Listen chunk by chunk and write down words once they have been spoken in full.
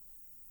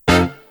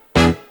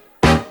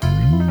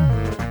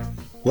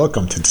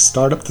Welcome to the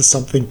Startup to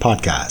Something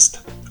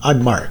podcast.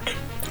 I'm Mark.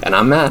 And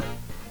I'm Matt.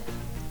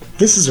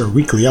 This is our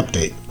weekly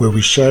update where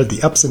we share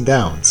the ups and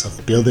downs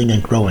of building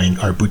and growing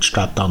our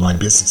bootstrapped online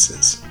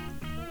businesses.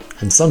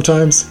 And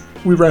sometimes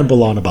we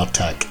ramble on about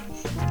tech.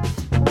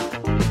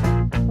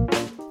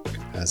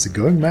 How's it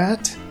going,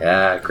 Matt?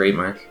 Yeah, great,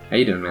 Mark. How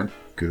you doing, man?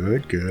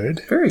 Good.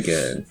 Very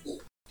good.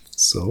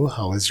 So,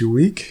 how was your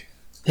week?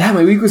 Yeah,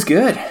 my week was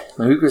good.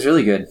 My week was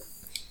really good.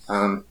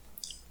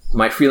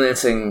 My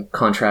freelancing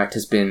contract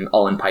has been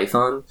all in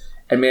Python.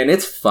 And man,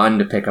 it's fun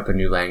to pick up a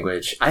new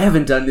language. I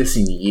haven't done this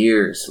in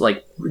years,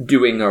 like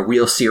doing a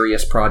real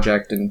serious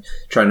project and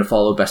trying to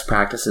follow best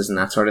practices and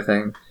that sort of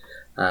thing.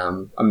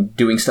 I'm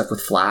doing stuff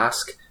with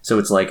Flask, so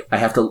it's like I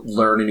have to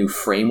learn a new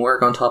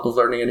framework on top of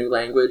learning a new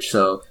language.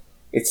 So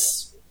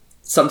it's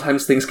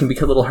sometimes things can be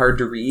a little hard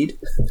to read,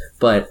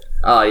 but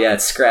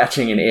it's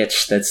scratching an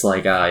itch that's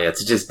like,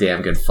 it's just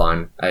damn good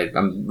fun.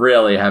 I'm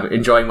really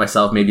enjoying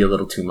myself, maybe a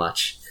little too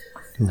much.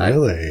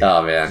 Really?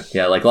 Man.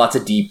 Yeah, like lots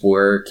of deep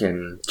work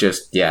and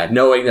just,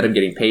 knowing that I'm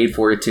getting paid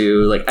for it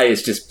too. Like,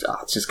 it's just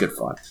good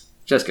fun.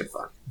 Just good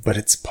fun. But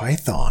it's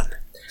Python.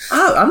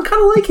 I'm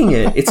kind of liking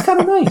it. It's kind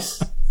of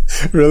nice.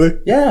 Really?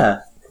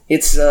 Yeah.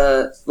 It's,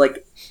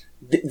 like,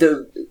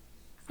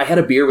 I had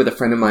a beer with a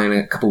friend of mine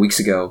a couple weeks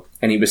ago,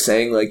 and he was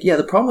saying, like,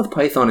 the problem with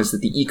Python is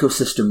that the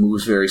ecosystem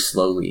moves very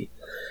slowly.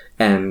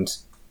 And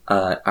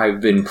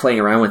I've been playing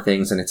around with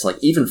things, and it's like,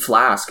 even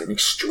Flask, an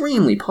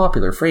extremely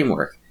popular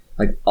framework,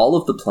 like, all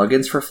of the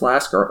plugins for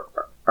Flask are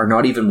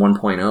not even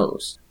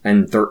 1.0s.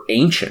 And they're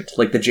ancient.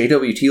 Like, the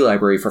JWT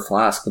library for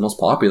Flask, the most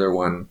popular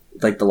one,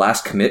 like, the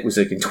last commit was,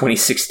 like, in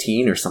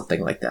 2016 or something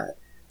like that.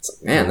 It's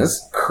like, man,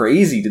 that's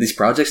crazy. Do these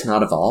projects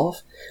not evolve?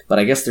 But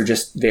I guess they're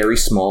just very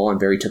small and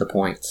very to the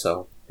point,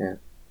 so, yeah.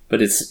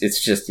 But it's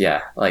just,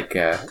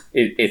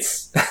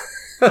 it's...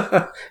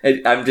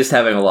 I'm just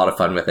having a lot of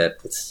fun with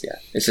it. It's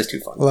just too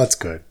fun. Well, that's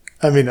good.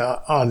 I mean,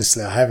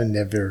 honestly, I haven't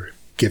ever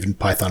given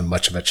Python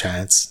much of a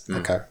chance.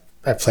 Like,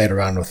 I played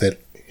around with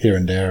it here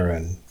and there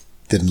and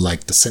didn't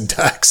like the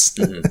syntax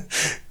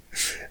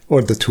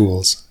or the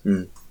tools.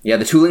 Yeah,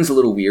 the tooling's a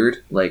little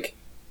weird. Like,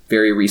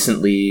 very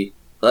recently,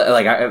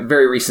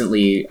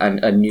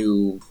 a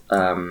new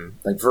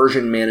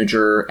version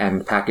manager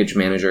and package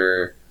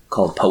manager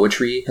called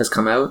Poetry has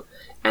come out,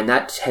 and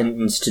that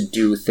tends to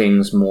do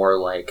things more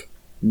like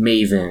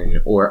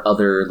Maven or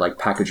other like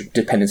package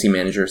dependency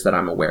managers that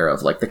I'm aware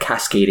of, like the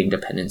cascading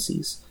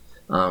dependencies.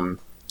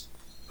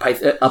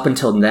 Up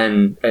until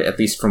then, at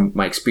least from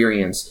my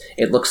experience,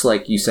 it looks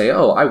like you say,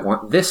 I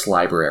want this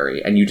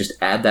library, and you just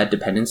add that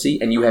dependency,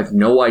 and you have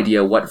no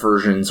idea what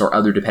versions or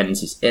other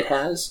dependencies it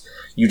has.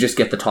 You just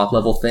get the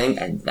top-level thing,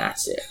 and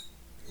that's it.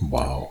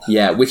 Wow.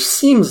 Yeah, which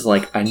seems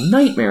like a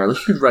nightmare. Like,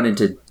 you could run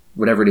into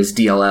whatever it is,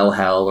 DLL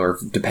hell or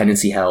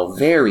dependency hell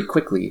very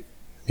quickly.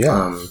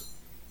 Yeah.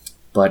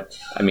 But,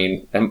 I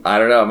mean, I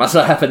don't know. It must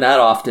not happen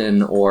that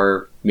often,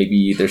 or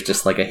maybe there's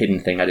just, like, a hidden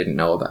thing I didn't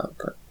know about.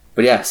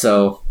 But yeah,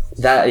 so...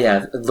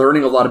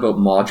 learning a lot about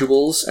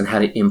modules and how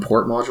to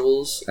import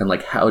modules and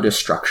like how to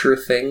structure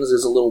things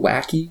is a little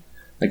wacky.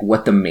 Like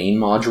what the main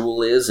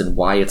module is and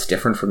why it's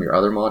different from your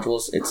other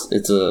modules.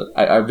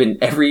 I've been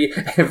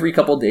every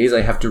couple of days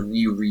I have to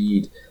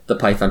reread the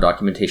Python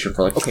documentation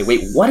for like, okay,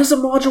 wait, what is a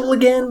module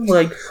again?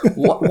 Like,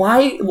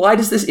 why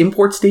does this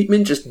import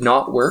statement just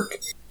not work?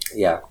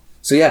 Yeah.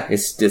 So yeah,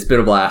 it's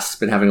been a blast.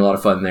 Been having a lot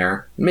of fun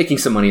there, making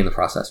some money in the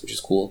process, which is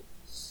cool.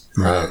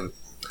 Right.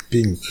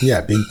 Being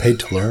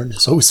paid to learn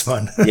is always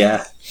fun.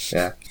 Yeah.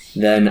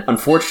 Then,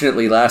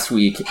 unfortunately, last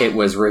week it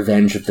was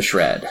Revenge of the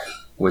Shred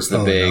was the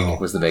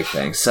big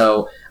thing.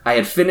 So I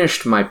had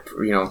finished my,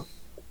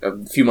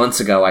 a few months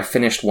ago, I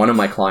finished one of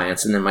my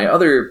clients, and then my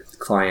other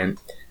client,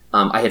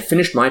 I had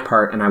finished my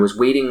part, and I was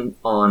waiting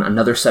on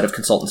another set of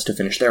consultants to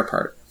finish their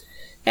part,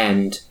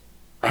 and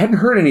I hadn't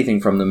heard anything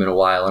from them in a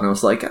while, and I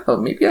was like,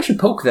 maybe I should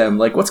poke them.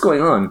 Like, what's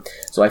going on?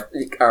 So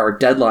our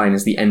deadline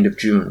is the end of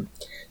June.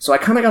 So I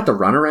kind of got the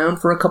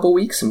runaround for a couple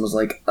weeks and was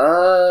like,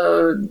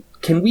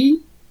 can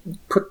we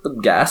put the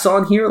gas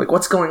on here? Like,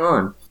 what's going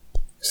on?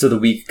 So the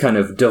week kind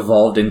of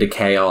devolved into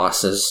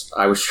chaos as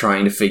I was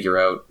trying to figure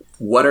out,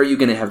 what are you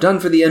going to have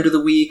done for the end of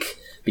the week?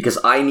 Because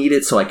I need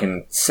it so I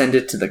can send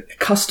it to the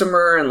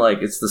customer, and like,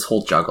 it's this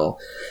whole juggle.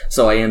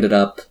 So I ended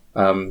up,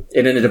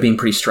 it ended up being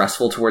pretty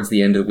stressful towards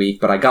the end of the week,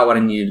 but I got what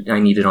I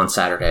needed on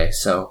Saturday.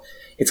 So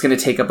it's going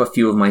to take up a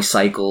few of my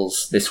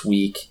cycles this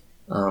week.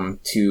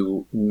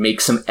 To make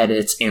some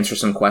edits, answer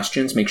some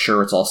questions, make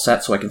sure it's all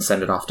set so I can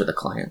send it off to the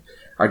client.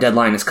 Our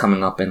deadline is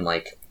coming up in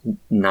like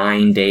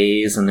 9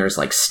 days, and there's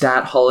like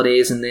stat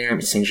holidays in there. I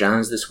mean, St.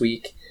 Jean's this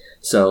week.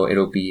 So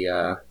it'll be,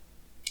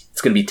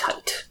 it's going to be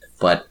tight,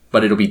 but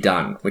it'll be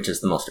done, which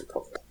is the most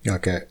important.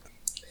 Okay.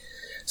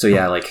 So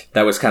yeah, like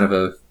that was kind of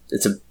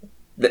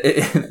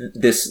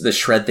the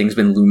shred thing's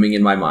been looming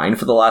in my mind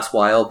for the last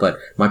while, but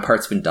my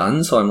part's been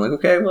done. So I'm like,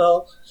 okay,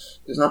 well,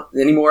 there's not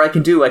any more I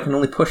can do. I can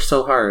only push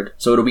so hard.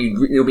 So it'll be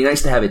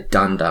nice to have it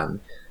done,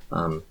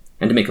 and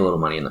to make a little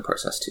money in the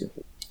process too.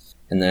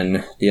 And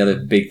then the other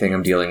big thing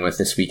I'm dealing with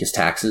this week is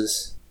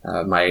taxes.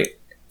 My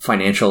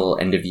financial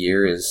end of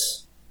year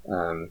is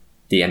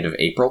the end of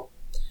April.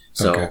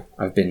 So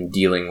I've been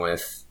dealing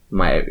with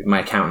my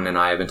accountant, and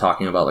I have been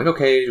talking about like,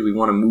 okay, do we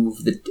want to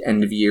move the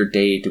end of year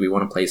date? Do we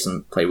want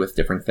to play with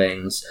different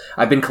things?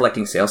 I've been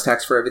collecting sales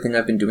tax for everything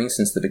I've been doing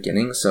since the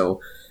beginning,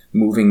 so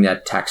moving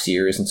that tax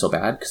year isn't so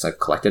bad because I've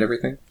collected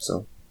everything.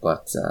 So,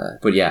 but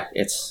yeah,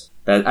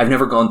 I've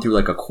never gone through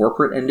like a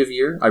corporate end of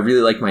year. I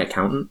really like my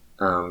accountant.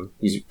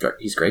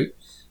 He's great,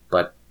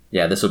 but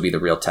yeah, this will be the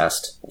real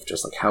test of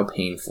just like how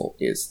painful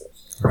is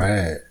this.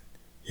 Right.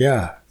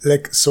 Yeah.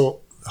 Like,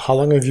 so how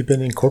long have you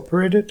been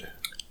incorporated?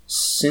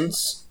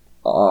 Since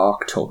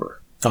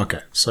October.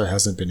 Okay. So it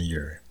hasn't been a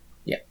year.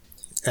 Yeah.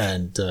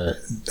 And,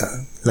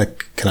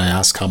 like, can I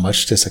ask how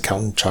much this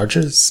accountant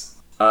charges?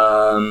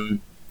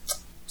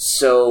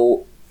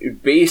 So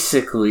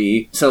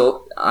basically,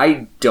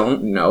 I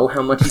don't know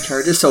how much he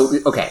charges. So,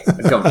 okay.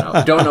 Don't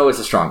know. Don't know is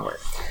a strong word.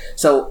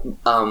 So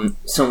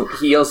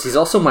he's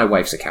also my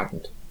wife's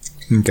accountant.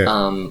 Okay.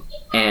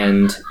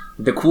 And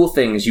the cool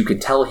thing is you can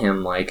tell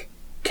him like,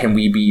 can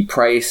we be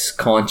price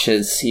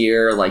conscious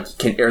here? Like,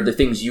 are the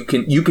things you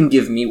can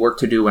give me work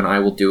to do and I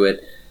will do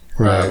it?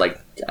 Right. Like,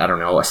 I don't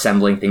know,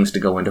 assembling things to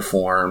go into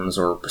forms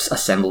or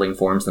assembling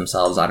forms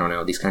themselves. I don't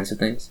know, these kinds of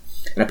things.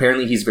 And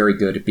apparently he's very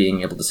good at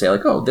being able to say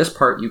like, oh, this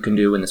part you can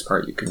do and this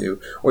part you can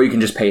do, or you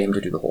can just pay him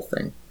to do the whole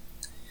thing.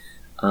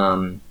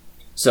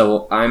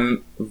 So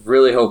I'm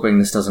really hoping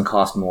this doesn't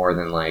cost more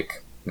than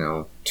like,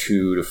 $2,000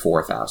 to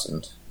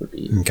 $4,000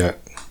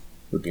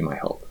 would be my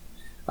hope.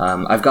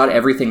 I've got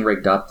everything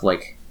rigged up.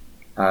 Like,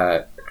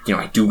 I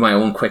do my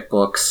own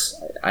QuickBooks.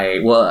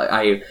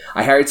 I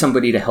hired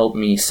somebody to help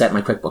me set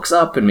my QuickBooks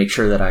up and make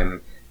sure that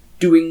I'm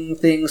doing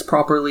things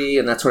properly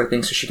and that sort of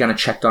thing. So she kind of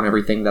checked on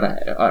everything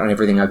on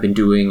everything I've been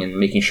doing and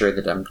making sure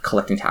that I'm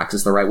collecting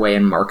taxes the right way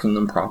and marking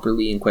them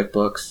properly in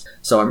QuickBooks.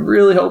 So I'm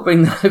really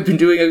hoping that I've been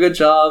doing a good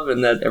job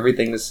and that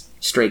everything is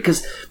straight.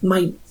 Because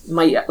I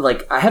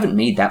haven't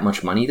made that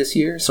much money this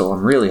year, so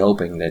I'm really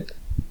hoping that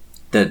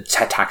the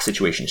tax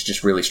situation is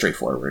just really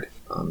straightforward.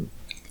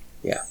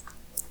 Yeah.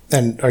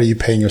 And are you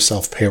paying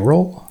yourself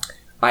payroll?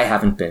 I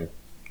haven't been.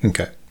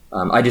 Okay.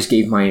 I just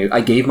gave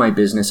my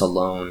business a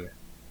loan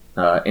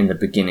in the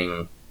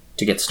beginning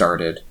to get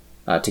started,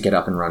 to get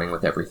up and running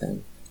with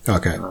everything.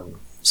 Okay.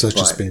 So it's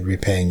just been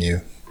repaying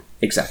you.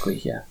 Exactly.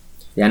 Yeah.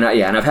 Yeah.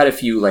 And I've had a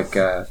few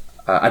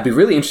I'd be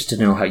really interested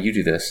to know how you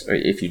do this, or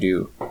if you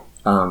do.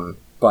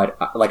 But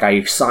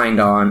I signed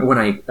on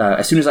when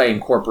as soon as I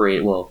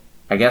incorporated. Well,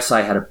 I guess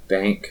I had a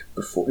bank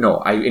before. No,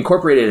 I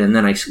incorporated and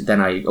then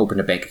I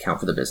opened a bank account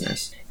for the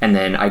business. And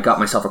then I got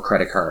myself a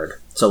credit card.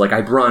 So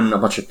I run a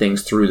bunch of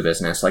things through the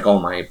business, like all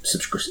my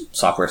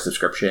software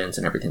subscriptions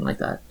and everything like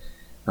that,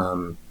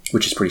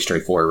 which is pretty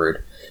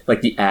straightforward. Like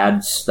the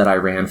ads that I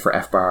ran for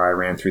FBAR, I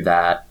ran through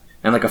that,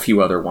 and a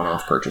few other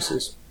one-off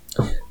purchases.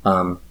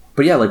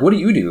 But yeah, what do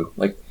you do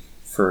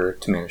to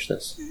manage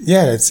this?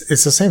 Yeah,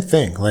 it's the same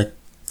thing.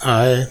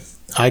 I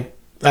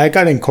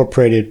got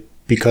incorporated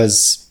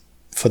because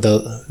for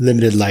the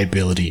limited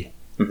liability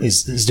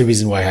is the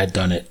reason why I had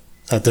done it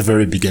at the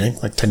very beginning,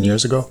 10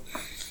 years ago.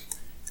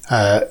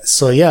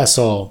 So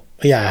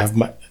I have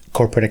my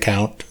corporate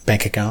account,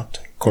 bank account,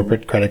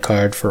 corporate credit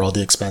card for all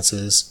the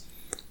expenses.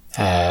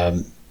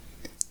 And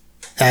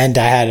I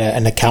had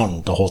an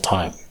accountant the whole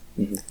time,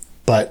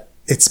 but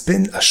it's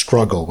been a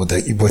struggle with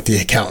the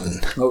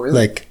accountant. Oh,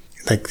 really?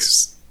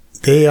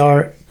 They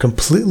are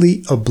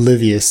completely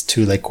oblivious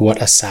to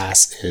what a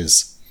SaaS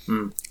is.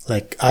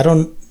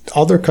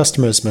 All their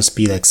customers must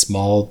be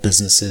small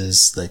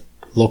businesses,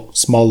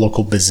 small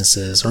local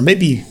businesses, or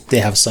maybe they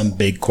have some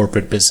big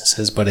corporate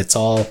businesses, but it's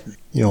all,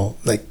 your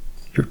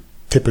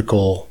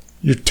typical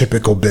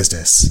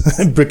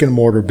business, brick and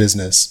mortar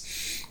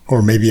business,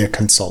 or maybe a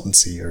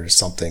consultancy or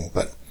something.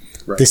 But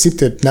right. They seem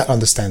to not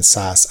understand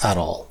SaaS at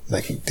all.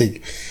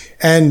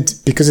 And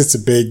because it's a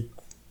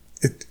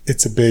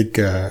big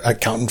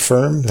accountant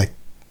firm, it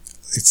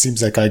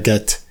seems like I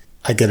get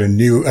a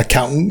new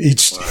accountant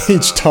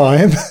each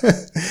time,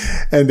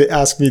 and they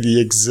ask me the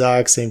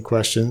exact same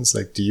questions.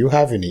 Do you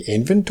have any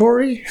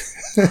inventory?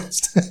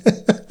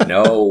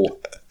 No.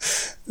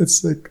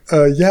 It's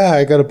yeah,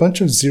 I got a bunch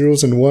of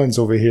zeros and ones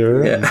over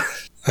here. Yeah.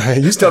 I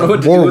used to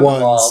have more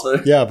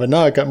ones. Yeah, but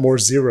now I got more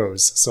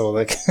zeros. So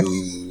do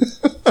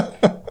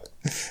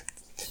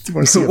you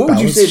want to see what would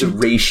you say the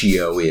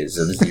ratio is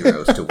of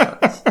zeros to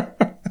ones?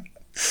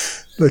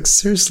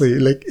 Seriously,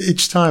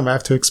 each time I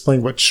have to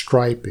explain what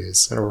Stripe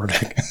is, or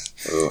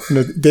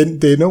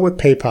they know what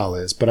PayPal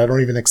is, but I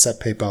don't even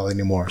accept PayPal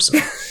anymore. So,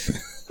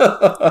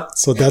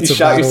 so that's a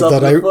battle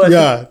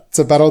that it's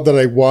a battle that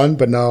I won,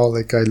 but now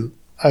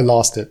I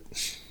lost it.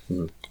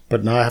 Mm-hmm.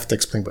 But now I have to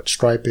explain what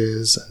Stripe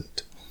is,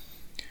 and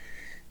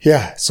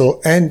yeah.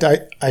 So and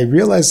I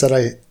realized that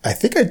I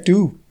think I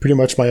do pretty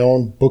much my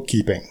own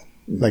bookkeeping,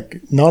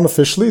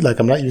 non-officially.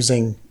 I'm not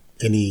using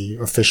any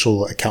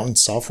official accountant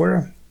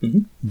software.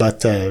 Mm-hmm.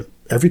 But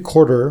every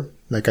quarter,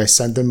 I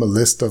send them a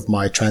list of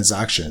my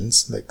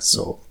transactions,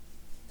 so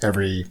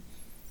every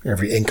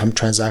income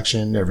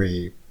transaction,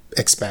 every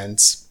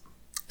expense,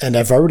 and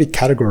I've already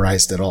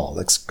categorized it all,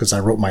 because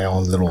I wrote my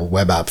own little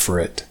web app for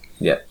it.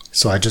 Yeah.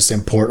 So I just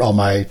import all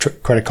my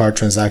credit card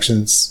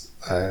transactions,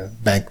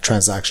 bank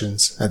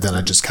transactions, and then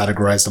I just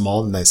categorize them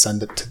all and I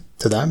send it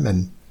to them.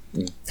 And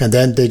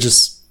then they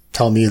just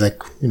tell me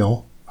like,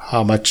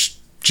 how much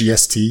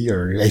GST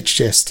or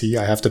HST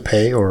I have to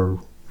pay or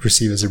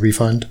receive as a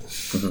refund.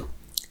 Mm-hmm.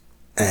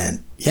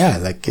 And yeah,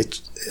 like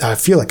I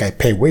feel like I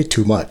pay way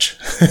too much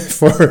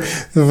for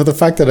the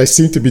fact that I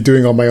seem to be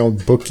doing all my own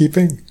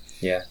bookkeeping.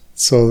 Yeah.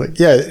 So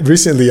yeah,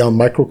 recently on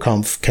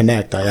MicroConf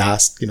Connect, I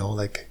asked,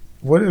 like,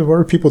 what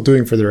are people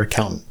doing for their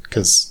accountant?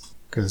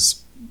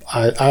 Because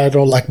I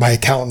don't like my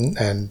accountant,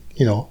 and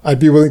I'd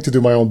be willing to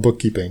do my own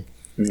bookkeeping.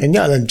 Mm-hmm. And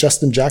yeah, then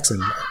Justin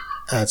Jackson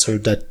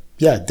answered that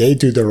they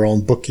do their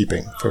own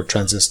bookkeeping for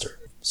Transistor.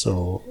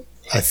 So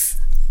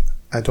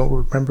I don't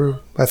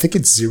remember. I think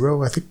it's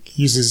Xero. I think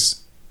he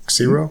uses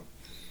Xero.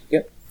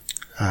 Yep.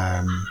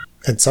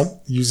 And some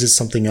uses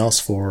something else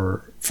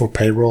for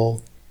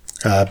payroll.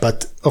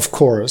 But of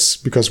course,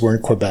 because we're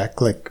in Quebec,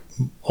 like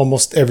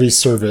almost every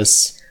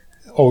service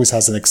always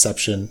has an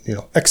exception,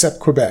 except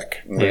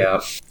Quebec. Right? Yeah.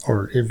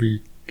 Or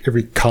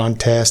every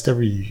contest,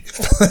 every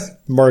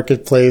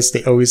marketplace,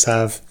 they always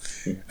have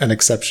an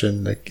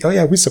exception. Like, oh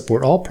yeah, we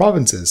support all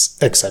provinces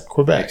except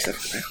Quebec.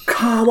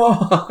 Come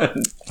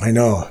on. I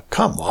know.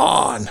 Come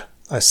on.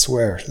 I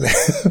swear.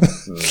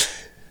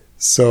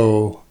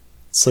 So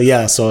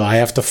I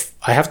have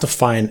to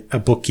find a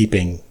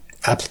bookkeeping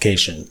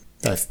application,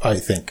 I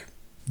think,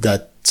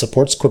 that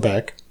supports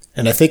Quebec.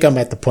 And I think I'm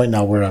at the point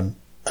now where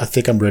I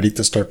think I'm ready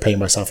to start paying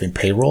myself in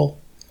payroll.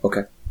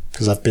 Okay.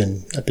 Because I've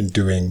been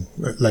doing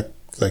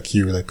like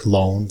you, like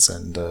loans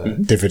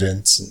and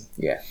dividends. And,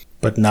 yeah.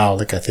 But now,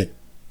 like, I think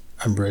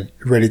I'm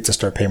ready to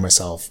start paying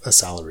myself a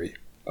salary.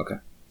 Okay.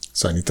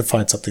 So I need to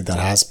find something that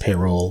has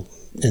payroll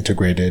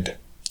integrated.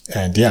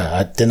 And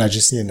then I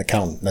just need an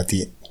accountant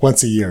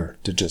once a year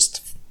to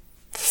just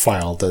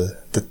file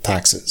the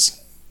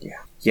taxes.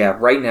 Yeah. Yeah.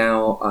 Right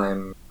now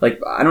I'm like,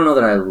 I don't know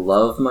that I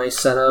love my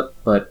setup,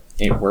 but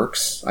it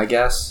works, I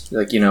guess.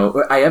 Like,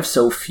 I have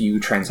so few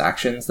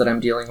transactions that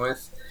I'm dealing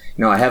with.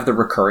 I have the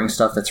recurring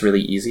stuff that's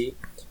really easy.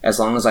 As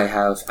long as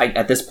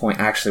at this point,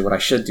 actually, what I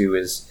should do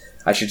is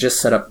I should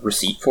just set up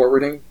receipt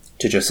forwarding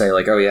to just say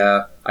like, oh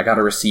yeah, I got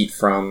a receipt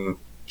from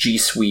G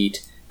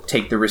Suite,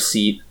 take the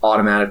receipt,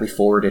 automatically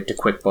forward it to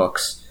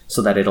QuickBooks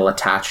so that it'll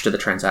attach to the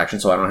transaction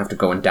so I don't have to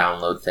go and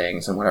download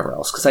things and whatever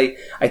else. Because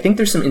I think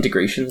there's some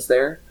integrations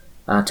there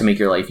to make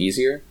your life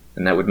easier,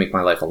 and that would make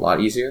my life a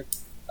lot easier.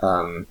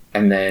 And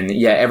then,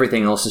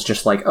 everything else is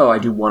just like, oh, I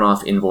do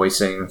one-off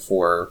invoicing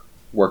for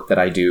work that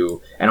I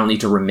do, and I'll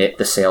need to remit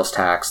the sales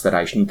tax that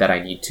I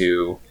need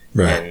to,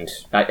 right.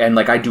 and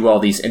like I do all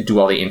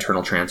the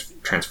internal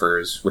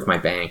transfers with my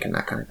bank and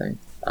that kind of thing.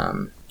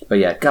 But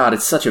yeah, God,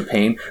 it's such a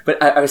pain.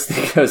 But I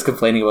was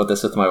complaining about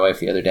this with my wife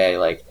the other day.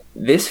 Like,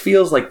 this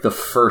feels like the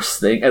first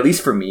thing, at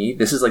least for me,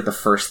 this is like the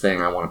first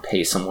thing I want to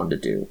pay someone to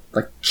do.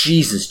 Like,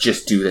 Jesus,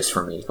 just do this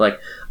for me.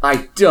 Like,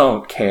 I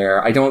don't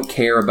care. I don't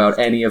care about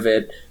any of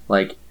it.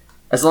 Like,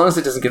 as long as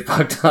it doesn't get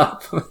fucked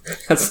up,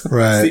 that's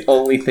the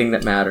only thing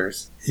that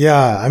matters.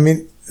 Yeah, I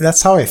mean,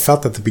 that's how I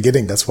felt at the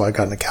beginning. That's why I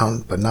got an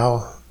accountant. But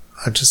now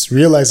I'm just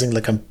realizing,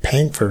 like, I'm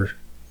paying for...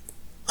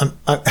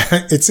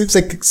 it seems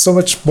like so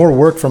much more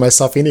work for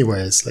myself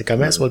anyways. Like, I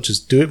might as well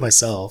just do it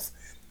myself.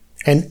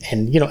 And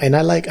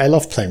I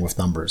love playing with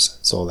numbers.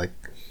 So, like...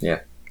 Yeah.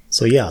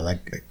 So, yeah,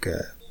 like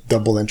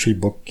double entry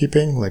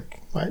bookkeeping.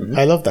 Like,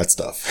 I love that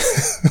stuff.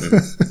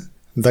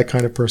 I'm that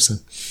kind of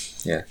person.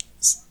 Yeah.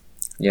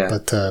 Yeah.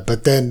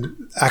 But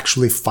then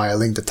actually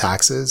filing the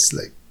taxes,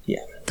 like,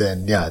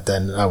 then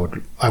I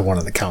want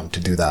an accountant to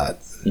do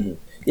that. Mm-hmm.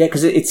 Yeah,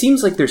 because it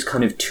seems like there's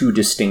kind of two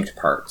distinct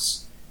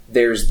parts.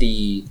 There's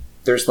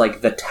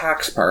like the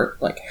tax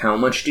part, like how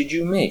much did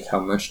you make, how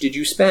much did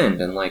you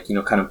spend, and like,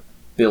 kind of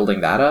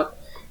building that up.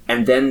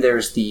 And then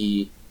there's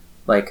the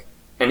like,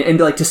 and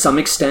like to some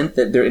extent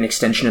that an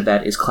extension of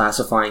that is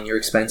classifying your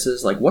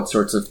expenses. Like, what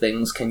sorts of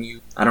things can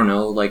you, I don't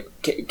know, like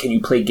can you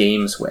play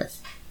games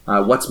with?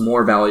 What's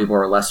more valuable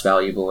or less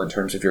valuable in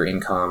terms of your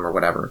income or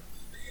whatever.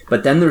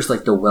 But then there's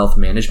like the wealth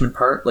management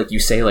part, like you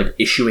say, like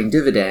issuing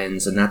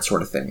dividends and that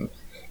sort of thing.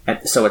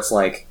 And so it's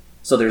like,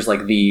 so there's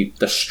like the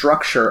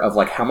structure of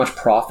like how much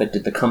profit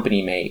did the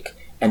company make,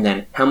 and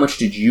then how much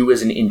did you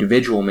as an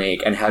individual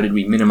make, and how did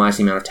we minimize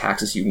the amount of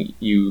taxes you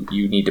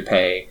need to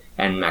pay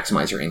and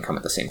maximize your income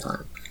at the same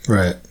time.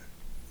 Right.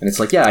 And it's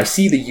like, yeah, I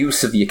see the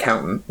use of the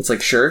accountant. It's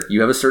like, sure,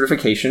 you have a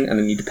certification and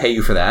I need to pay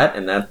you for that,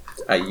 and that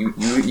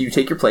you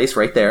take your place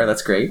right there.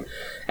 That's great.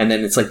 And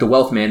then it's like the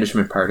wealth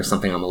management part is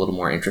something I'm a little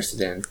more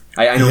interested in.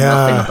 I know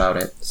nothing about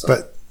it. So.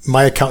 But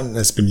my accountant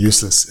has been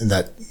useless in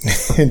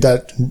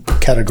that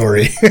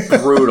category.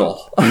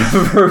 Brutal.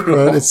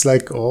 But it's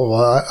like,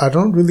 I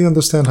don't really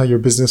understand how your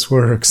business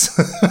works.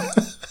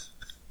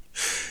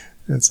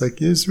 It's like,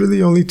 there's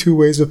really only two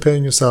ways of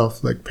paying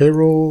yourself, like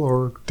payroll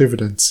or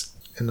dividends.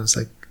 And I was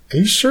like, are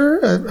you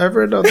sure? I've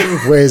read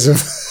other ways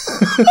of...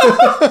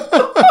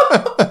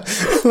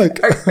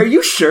 like, are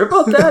you sure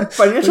about that,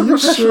 financial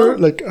professional? Sure?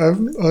 Like,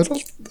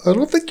 I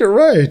don't think you're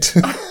right.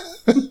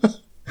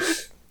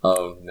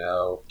 Oh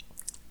no.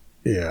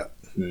 Yeah.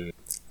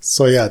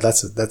 So yeah,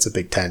 that's a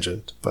big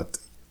tangent, but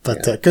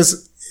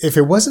because if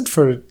it wasn't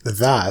for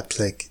that,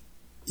 like,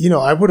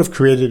 I would have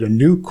created a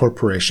new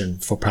corporation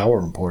for Power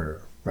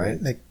Importer,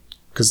 right? Like,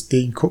 because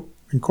the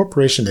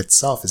incorporation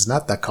itself is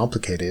not that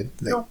complicated.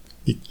 Like, no.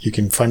 You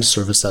can find a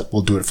service that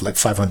will do it for like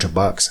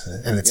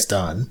 $500 and it's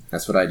done.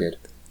 That's what I did.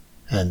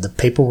 And the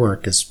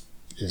paperwork is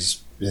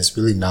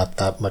really not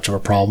that much of a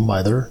problem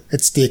either.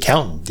 It's the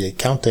accountant. The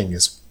accounting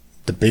is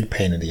the big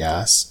pain in the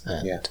ass.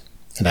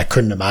 And I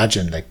couldn't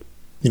imagine, like,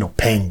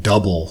 paying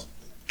double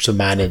to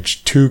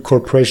manage two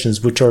corporations,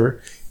 which are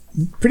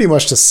pretty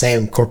much the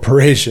same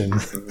corporation.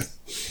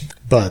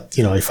 But,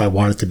 if I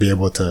wanted to be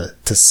able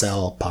to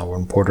sell Power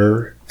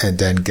Importer and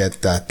then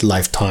get that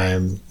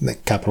lifetime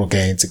like capital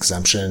gains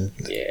exemption.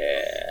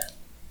 Yeah.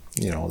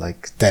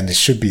 Like, then it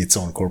should be its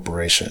own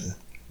corporation.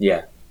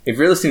 Yeah. If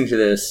you're listening to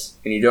this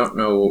and you don't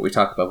know what we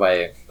talk about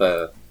by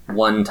the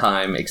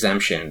one-time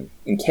exemption,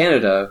 in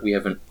Canada, we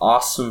have an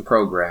awesome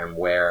program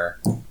where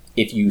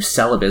if you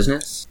sell a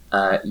business,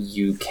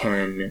 you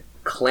can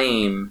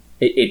claim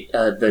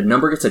the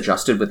number gets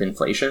adjusted with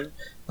inflation,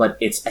 but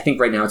I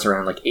think right now it's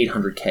around like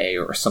 $800K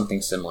or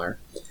something similar.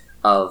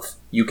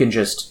 You can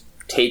just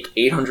take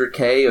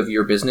 $800K of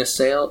your business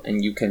sale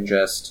and you can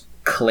just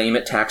claim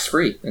it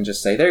tax-free and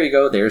just say, there you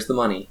go, there's the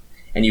money.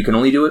 And you can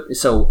only do it,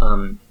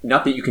 so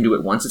not that you can do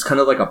it once, it's kind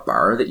of like a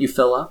bar that you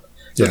fill up.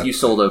 So if you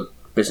sold a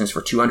business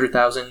for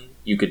 $200,000,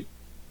 you could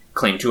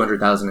claim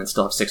 $200,000 and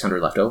still have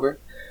 $600 left over.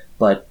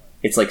 But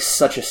it's like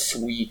such a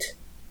sweet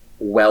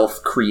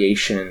wealth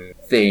creation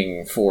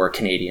thing for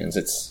Canadians.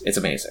 It's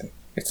amazing.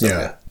 It's so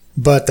good.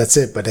 But that's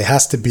it. But it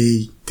has to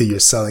be that you're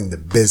selling the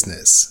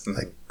business. Mm-hmm.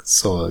 Like,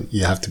 so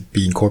you have to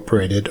be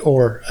incorporated,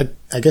 or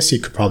I guess you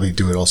could probably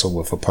do it also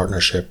with a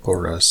partnership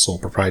or a sole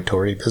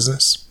proprietary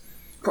business.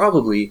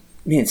 Probably.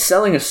 Man,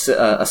 selling a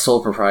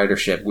sole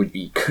proprietorship would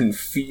be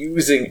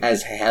confusing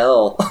as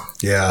hell.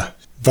 Yeah.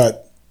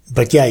 But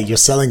yeah, you're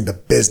selling the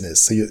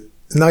business. So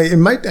now it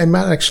might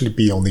actually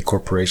be only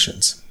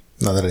corporations,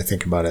 now that I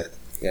think about it.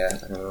 Yeah,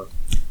 I don't know.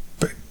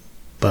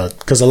 But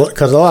because a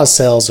lot of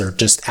sales are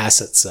just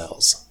asset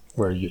sales,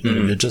 where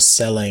you're just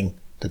selling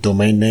the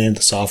domain name,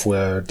 the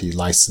software, the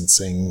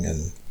licensing,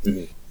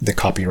 and the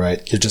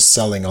copyright. You're just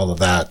selling all of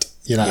that.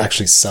 You're not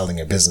actually selling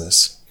a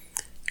business.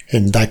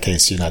 In that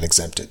case, you're not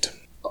exempted.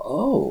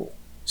 Oh,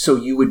 so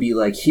you would be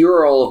like, here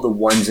are all of the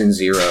ones and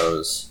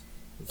zeros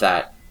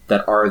that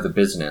are the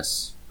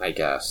business, I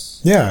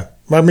guess. Yeah.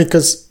 I mean,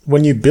 because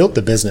when you built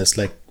the business,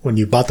 like when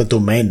you bought the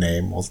domain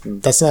name, well,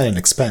 that's not an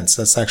expense.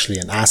 That's actually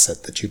an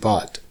asset that you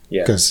bought.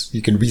 Yeah. Because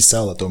you can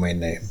resell a domain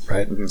name,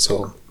 right? Mm-hmm.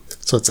 So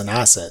it's an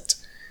asset.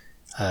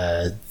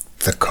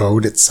 The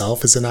code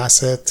itself is an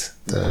asset.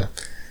 The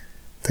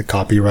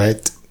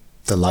copyright,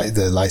 the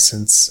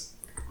license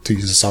to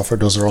use the software,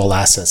 those are all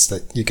assets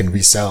that you can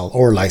resell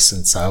or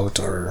license out,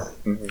 or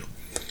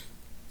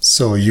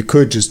so you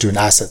could just do an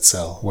asset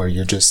sell where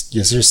you're just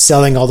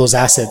selling all those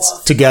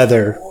assets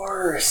together.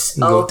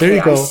 Okay, there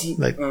you go.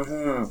 Like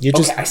you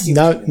just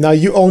now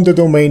you own the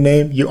domain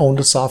name, you own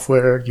the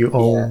software, you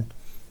own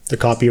the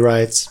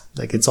copyrights.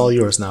 Like, it's all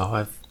yours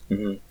now.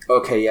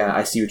 Okay, yeah,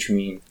 I see what you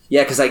mean.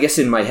 Yeah, because I guess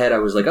in my head I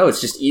was like, oh, it's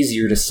just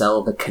easier to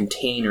sell the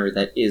container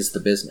that is the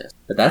business.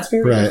 But that's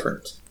very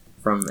different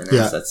from an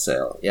asset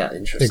sale. Yeah,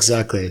 interesting.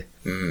 Exactly.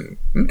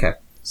 Okay.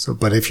 So,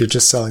 but if you're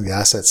just selling the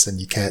assets, then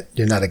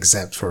you're not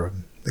exempt for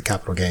the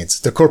capital gains.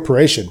 The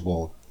corporation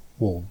will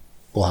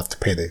have to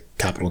pay the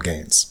capital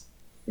gains.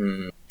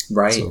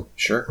 Right. So,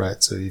 sure.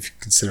 Right. So if you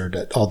consider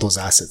that all those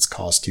assets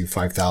cost you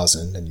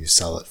 $5,000 and you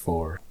sell it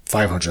for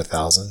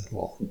 $500,000,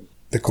 well,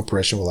 the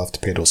corporation will have to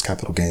pay those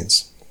capital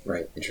gains.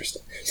 Right.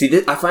 Interesting.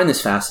 See, I find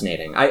this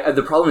fascinating.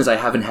 The problem is I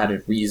haven't had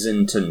a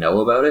reason to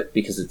know about it,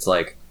 because it's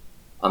like,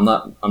 I'm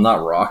not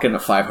rocking a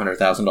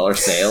 $500,000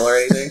 sale or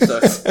anything, so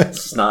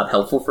it's not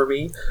helpful for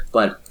me.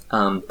 But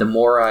the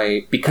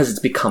more because it's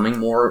becoming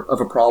more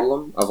of a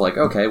problem of like,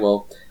 okay,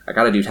 well, I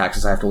got to do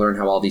taxes. I have to learn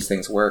how all these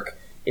things work.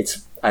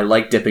 I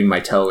like dipping my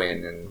toe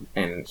in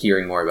and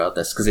hearing more about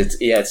this, because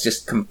it's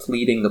just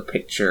completing the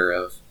picture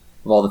of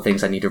all the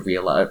things I need to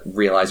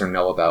realize or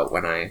know about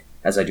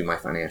as I do my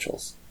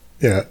financials.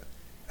 Yeah.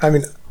 I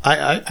mean,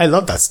 I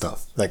love that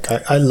stuff. Like,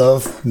 I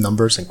love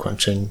numbers and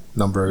crunching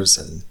numbers,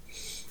 and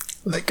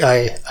like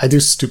I do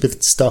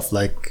stupid stuff.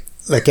 Like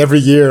every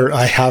year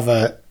I have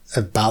a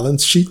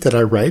balance sheet that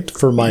I write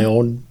for my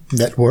own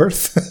net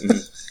worth.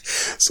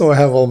 So I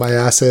have all my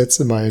assets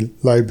and my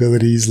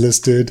liabilities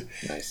listed.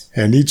 Nice.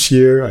 And each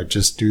year I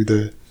just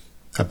do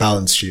a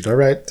balance sheet. All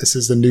right, this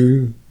is the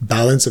new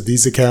balance of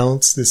these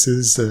accounts. This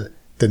is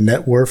the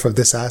net worth of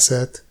this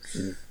asset.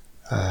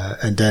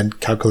 And then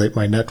calculate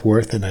my net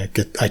worth, and I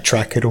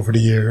track it over the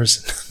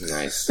years.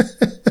 Nice.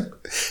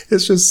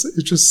 It's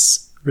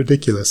just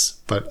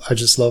ridiculous, but I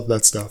just love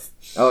that stuff.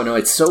 Oh no,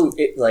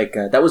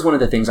 that was one of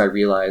the things I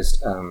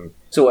realized.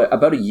 So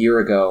about a year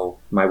ago,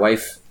 my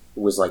wife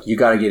was like, "You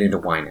got to get into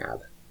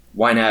YNAB.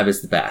 YNAB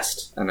is the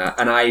best," and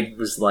I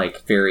was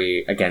like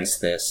very against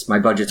this. My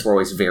budgets were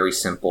always very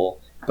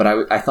simple, but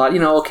I thought,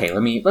 okay,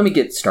 let me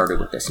get started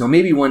with this.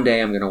 Maybe one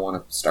day I'm going to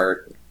want to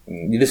start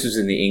this was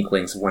in the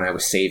inklings when I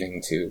was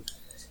saving to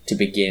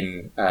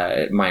begin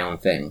my own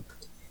thing.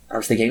 I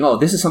was thinking, oh,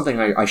 this is something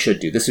I should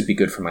do. This would be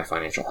good for my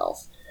financial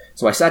health.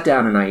 So I sat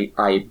down and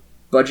I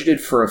budgeted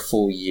for a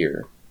full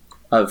year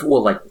I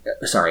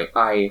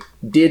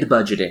did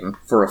budgeting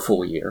for a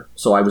full year.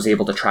 So I was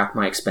able to track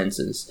my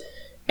expenses.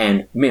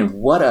 And man,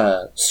 what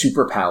a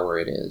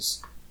superpower it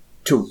is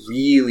to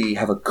really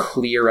have a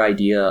clear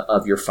idea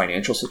of your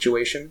financial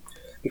situation.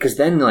 Because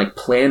then like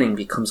planning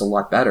becomes a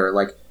lot better.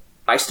 Like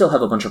I still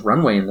have a bunch of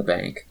runway in the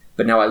bank,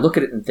 but now I look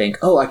at it and think,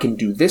 oh, I can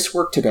do this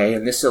work today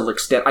and this will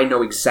extend. I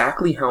know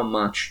exactly how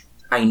much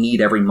I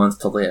need every month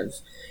to live.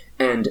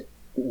 And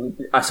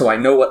so I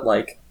know what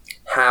like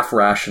half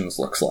rations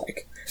looks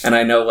like. And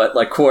I know what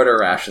like quarter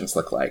rations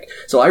look like.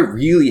 So I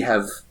really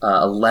have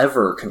a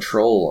lever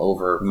control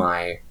over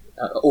my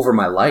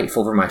life,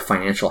 over my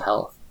financial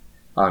health.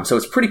 So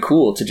it's pretty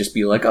cool to just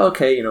be like, oh,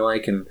 okay, you know, I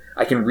can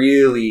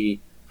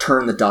really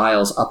turn the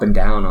dials up and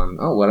down on,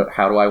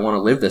 how do I want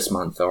to live this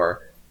month?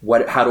 Or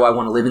how do I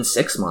want to live in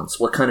 6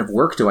 months? What kind of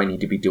work do I need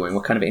to be doing?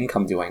 What kind of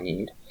income do I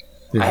need?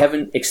 Yeah. I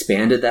haven't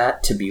expanded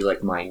that to be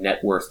like my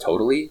net worth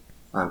totally.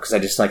 Because I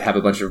just like have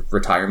a bunch of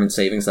retirement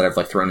savings that I've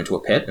like thrown into a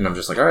pit, and I'm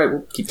just like, all right,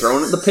 we'll keep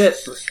throwing it in the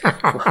pit.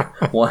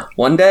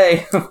 One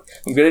day, I'm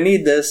gonna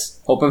need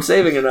this. Hope I'm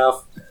saving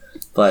enough.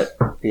 But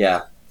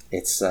yeah,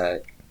 I'm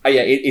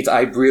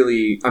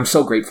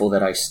so grateful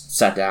that I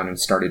sat down and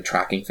started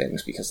tracking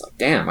things because, like,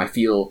 damn, I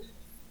feel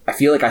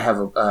like I have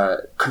a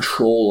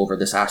control over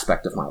this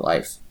aspect of my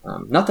life.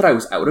 Not that I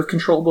was out of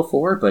control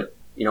before, but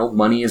you know,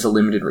 money is a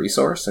limited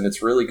resource, and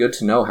it's really good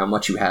to know how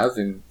much you have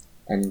and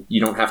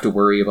you don't have to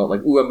worry about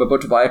like, ooh, I'm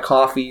about to buy a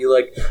coffee.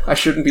 Like, I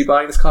shouldn't be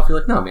buying this coffee.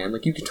 Like, no, man,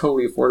 like you can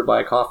totally afford to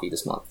buy a coffee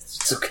this month.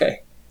 It's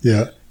okay.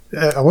 Yeah.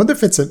 I wonder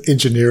if it's an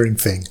engineering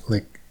thing.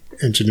 Like,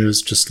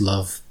 engineers just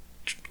love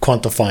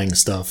quantifying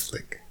stuff.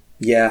 Like,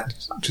 yeah,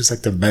 just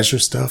like to measure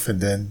stuff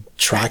and then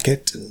track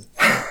it. And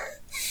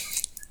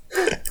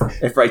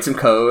write some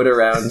code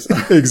around.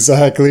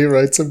 Exactly.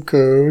 Write some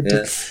code.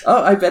 Yeah.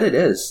 Oh, I bet it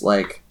is.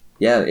 Like,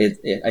 yeah,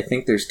 I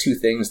think there's two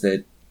things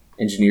that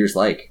engineers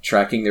like: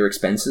 tracking their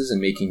expenses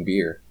and making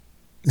beer.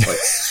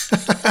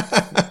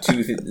 Like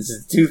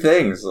two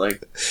things.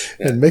 Like,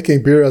 yeah. And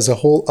making beer as a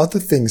whole other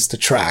things to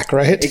track,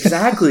 right?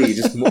 Exactly.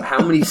 Just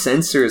how many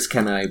sensors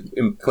can I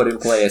put in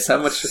place?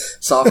 How much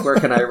software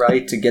can I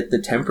write to get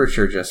the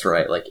temperature just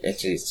right? Like,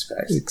 Jesus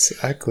Christ.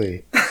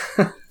 Exactly.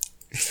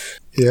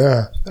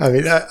 Yeah. I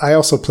mean, I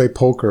also play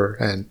poker,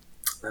 and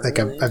like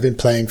I've been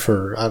playing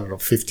for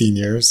 15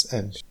 years,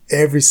 and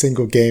every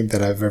single game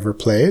that I've ever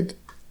played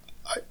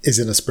is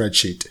in a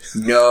spreadsheet.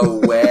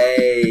 No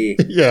way.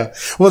 Yeah.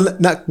 Well,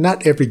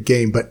 not every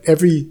game, but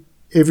every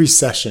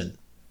session.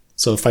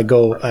 So if I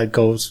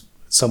go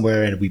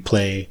somewhere and we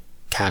play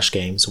cash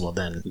games, well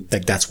then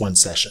like that's one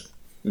session.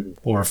 Mm-hmm.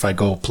 Or if I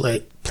go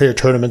play a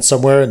tournament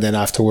somewhere and then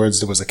afterwards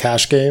there was a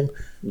cash game,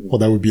 well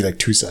that would be like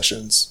 2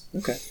 sessions.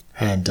 Okay.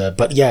 And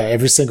but yeah,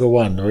 every single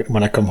one,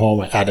 when I come home,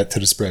 I add it to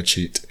the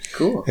spreadsheet.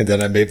 Cool. And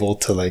then I'm able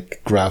to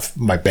like graph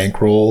my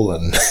bankroll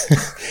and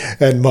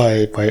and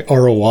my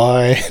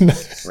ROI.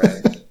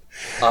 Right.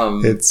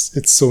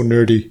 It's so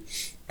nerdy.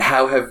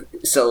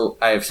 So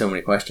I have so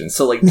many questions.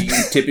 So like,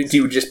 do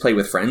you just play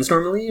with friends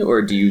normally,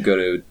 or do you go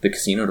to the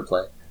casino to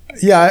play?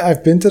 Yeah,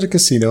 I've been to the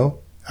casino.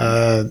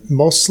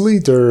 Mostly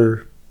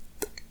they're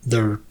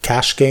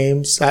cash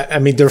games. I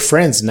mean, they're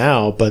friends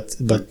now, but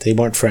they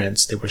weren't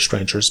friends. They were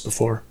strangers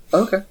before.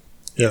 Okay.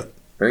 Yeah.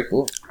 Very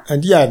cool.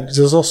 And yeah,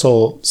 there's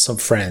also some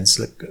friends,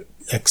 like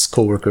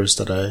ex-coworkers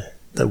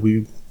that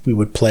we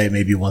would play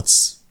maybe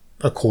once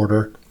a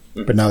quarter,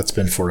 but now it's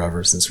been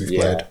forever since we've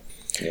played.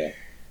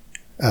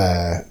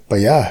 Yeah. But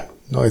yeah,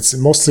 no, it's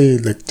mostly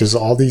like there's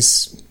all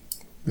these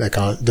like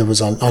there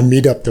was on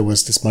Meetup there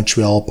was this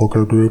Montreal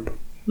poker group,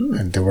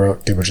 and they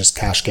were just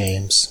cash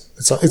games.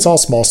 It's all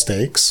small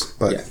stakes,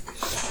 but yeah.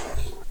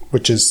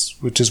 which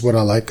is what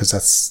I like because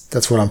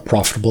that's what I'm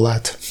profitable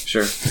at.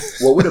 Sure.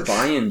 What would a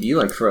buy-in be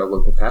like for a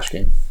local cash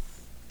game?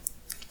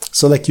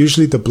 So like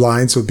usually the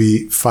blinds would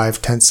be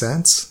 5-10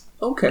 cents.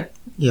 Okay.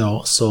 You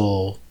know,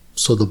 so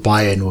the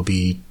buy-in will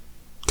be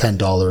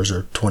 $10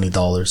 or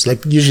 $20.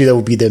 Like usually that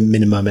would be the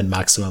minimum and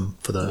maximum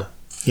for the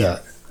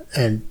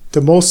And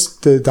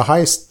the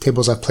highest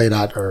tables I've played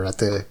at are at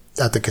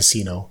the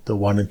casino, the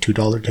 $1 and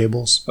 $2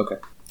 tables. Okay.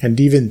 And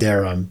even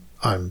there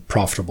I'm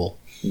profitable.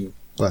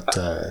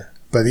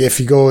 But if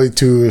you go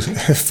to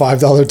 $5,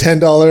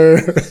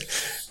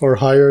 $10 or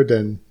higher,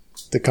 then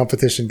the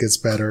competition gets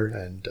better.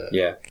 And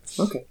yeah.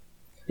 Okay.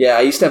 Yeah,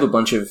 I used to have a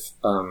bunch of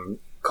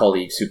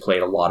colleagues who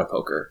played a lot of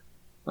poker.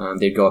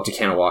 They'd go up to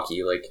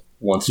Kanawaki like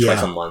once,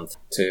 twice a month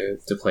to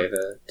play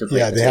the.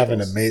 Yeah, they have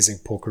an amazing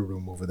poker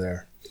room over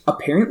there.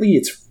 Apparently,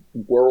 it's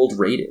world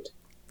rated.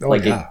 Oh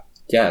like yeah.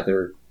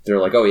 They're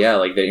like, oh yeah,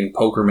 like in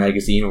Poker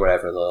Magazine or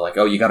whatever. They're like,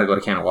 oh, you got to go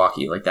to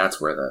Kanawaki. Like that's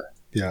where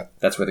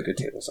the good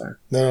tables are.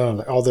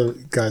 No, all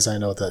the guys I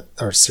know that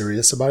are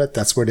serious about it,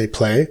 that's where they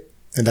play.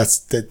 And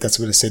that's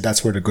what I say.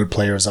 That's where the good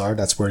players are.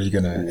 That's where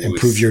you're gonna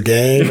improve your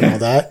game and all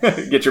that.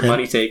 Get your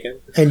money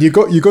taken. And you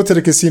go to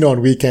the casino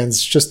on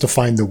weekends just to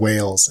find the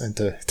whales and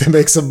to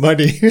make some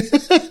money.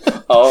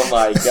 Oh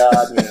my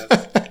God, man!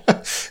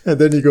 And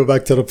then you go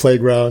back to the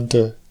playground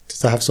to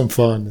have some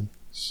fun and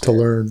to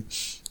learn,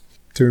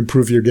 to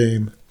improve your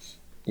game.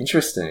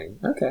 Interesting.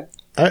 Okay.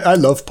 I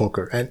love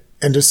poker, and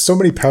there's so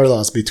many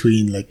parallels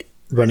between like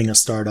running a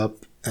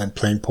startup and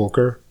playing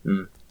poker.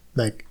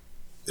 Like,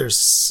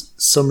 there's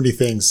so many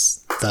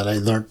things that I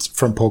learned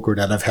from poker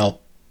that have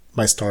helped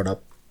my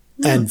startup,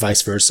 and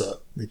vice versa.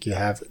 Like, you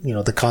have,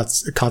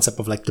 the concept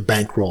of like the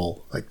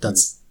bankroll. Like,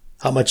 that's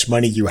how much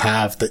money you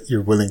have that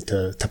you're willing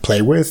to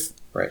play with.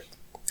 Right.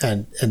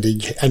 And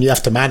you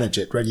have to manage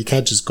it, right? You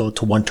can't just go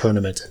to one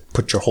tournament and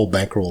put your whole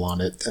bankroll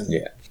on it.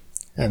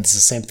 And it's the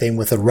same thing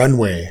with a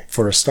runway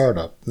for a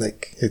startup.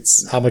 Like,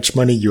 it's how much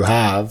money you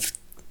have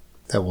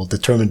that will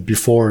determine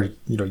before,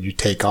 you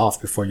take off,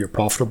 before you're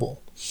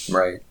profitable.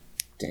 Right.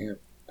 Damn.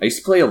 I used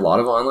to play a lot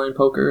of online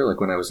poker,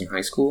 like when I was in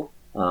high school.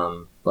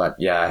 But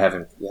yeah, I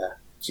haven't,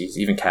 geez,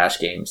 even cash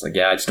games. Like,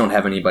 I just don't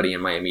have anybody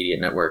in my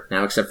immediate network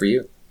now except for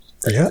you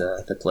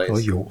that plays. Well,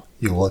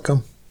 you're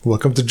welcome.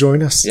 Welcome to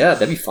join us. Yeah,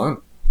 that'd be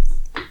fun.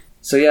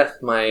 So yeah,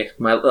 my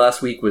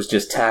last week was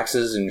just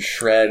taxes and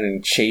shred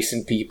and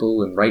chasing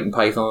people and writing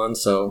Python.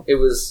 So it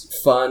was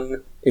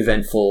fun,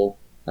 eventful,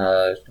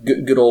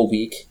 good old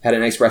week. Had a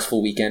nice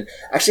restful weekend.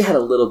 Actually had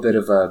a little bit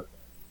of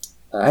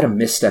I had a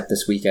misstep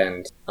this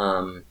weekend.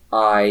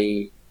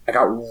 I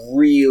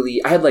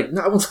had like,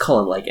 I won't call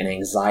it like an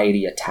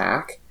anxiety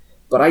attack,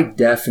 but I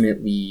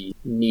definitely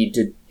need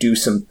to do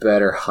some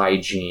better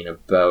hygiene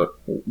about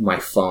my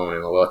phone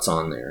and what's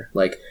on there.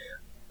 Like,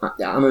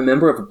 I'm a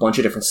member of a bunch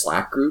of different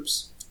Slack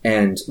groups,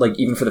 and like,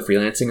 even for the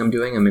freelancing I'm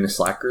doing, I'm in a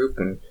Slack group,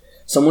 and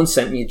someone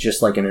sent me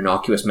just like an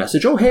innocuous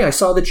message. Oh, hey, I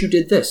saw that you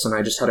did this, and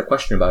I just had a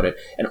question about it.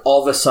 And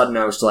all of a sudden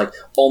I was like,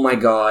 oh my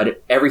God,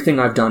 everything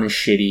I've done is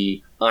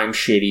shitty. I'm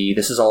shitty.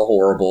 This is all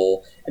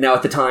horrible. And now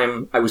at the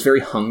time I was very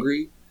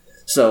hungry.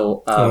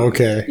 So,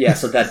 okay. Yeah,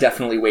 so that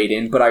definitely weighed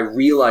in, but I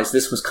realized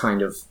this was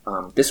kind of,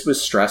 this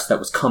was stress that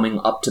was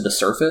coming up to the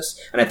surface.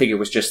 And I think it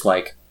was just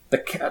like,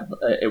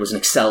 it was an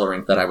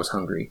accelerant that I was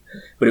hungry,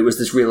 but it was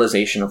this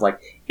realization of like,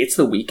 it's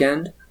the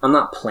weekend. I'm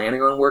not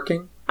planning on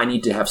working. I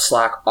need to have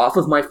Slack off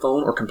of my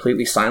phone or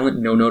completely silent,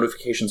 no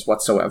notifications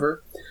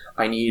whatsoever.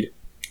 I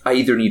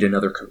either need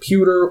another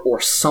computer or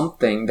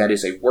something that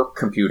is a work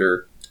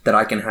computer that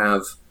I can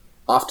have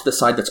off to the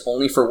side that's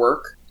only for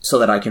work, so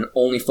that I can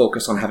only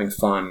focus on having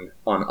fun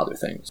on other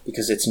things.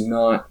 Because it's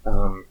not,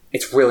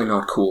 it's really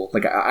not cool.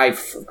 Like, I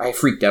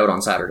freaked out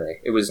on Saturday.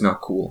 It was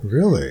not cool.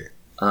 Really?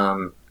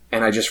 And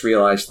I just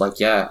realized,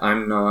 like,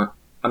 I'm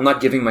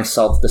not giving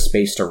myself the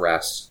space to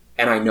rest.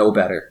 And I know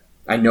better.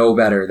 I know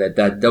better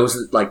that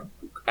those, like,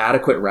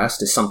 adequate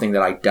rest is something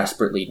that I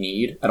desperately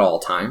need at all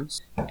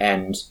times.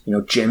 And,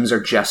 gyms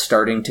are just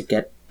starting to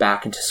get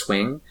back into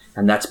swing.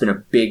 And that's been a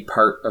big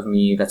part of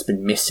me that's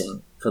been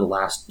missing for the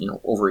last,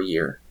 over a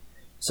year.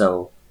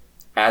 So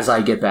as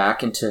I get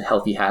back into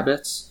healthy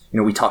habits,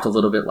 we talked a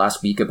little bit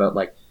last week about,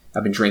 like,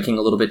 I've been drinking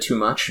a little bit too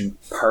much, and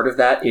part of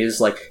that is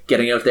like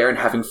getting out there and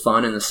having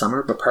fun in the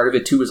summer, but part of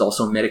it too is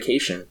also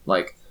medication.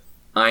 Like,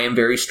 I am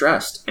very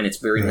stressed, and it's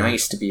very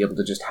nice to be able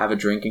to just have a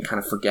drink and kind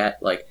of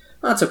forget, like,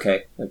 oh, that's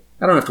okay. Like,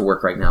 I don't have to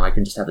work right now. I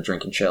can just have a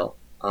drink and chill.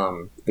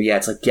 But yeah,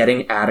 it's like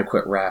getting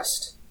adequate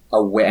rest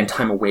away and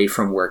time away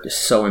from work is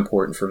so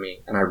important for me.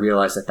 And I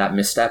realized that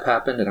misstep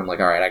happened, and I'm like,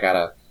 all right, I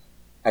gotta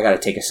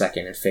take a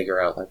second and figure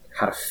out like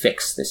how to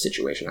fix this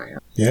situation I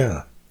have.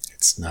 Yeah,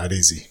 it's not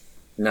easy.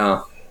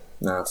 No,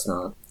 it's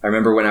not. I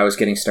remember when I was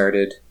getting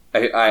started,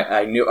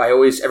 I knew,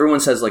 everyone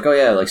says like, oh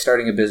yeah, like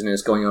starting a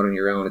business, going out on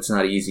your own, it's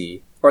not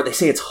easy. Or they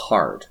say it's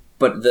hard.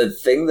 But the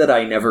thing that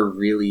I never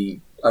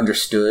really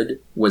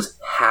understood was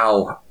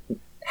how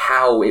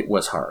it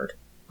was hard.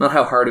 Not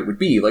how hard it would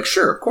be. Like,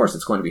 sure, of course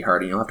it's going to be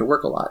hard and you'll have to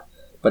work a lot.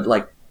 But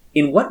like,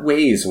 in what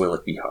ways will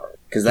it be hard?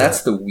 Because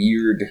that's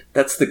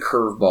that's the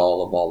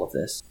curveball of all of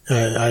this.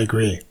 I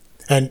agree.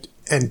 And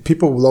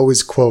people will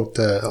always quote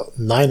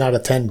 9 out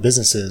of 10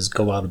 businesses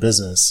go out of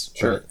business.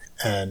 Sure.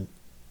 Right?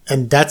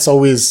 And that's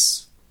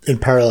always in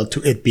parallel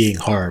to it being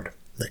hard.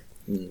 Like,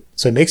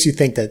 so it makes you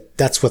think that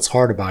that's what's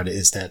hard about it,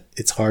 is that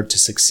it's hard to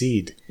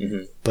succeed.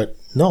 Mm-hmm. But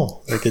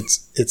no, like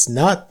it's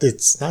not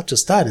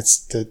just that. It's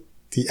the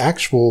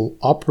actual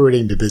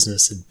operating the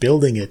business and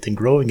building it and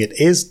growing it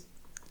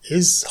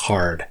is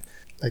hard.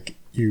 Like,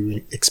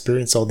 you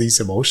experience all these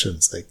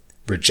emotions, like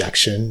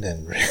rejection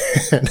and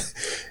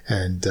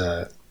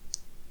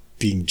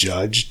being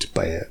judged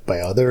by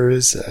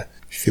others,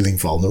 feeling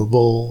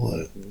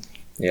vulnerable.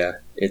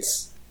 I'm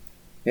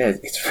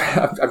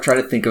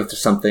trying to think of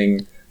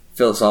something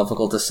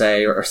philosophical to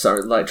say or sort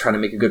of like trying to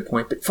make a good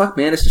point, but fuck,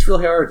 man, it's just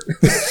really hard.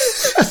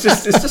 it's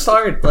just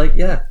hard. Like,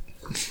 yeah.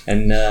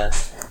 And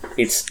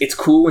it's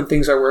cool when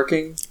things are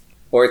working,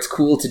 or it's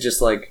cool to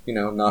just like,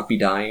 not be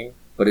dying,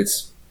 but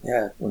it's,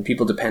 when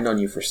people depend on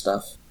you for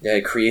stuff,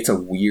 it creates a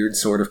weird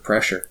sort of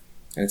pressure,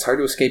 and it's hard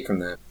to escape from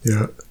that.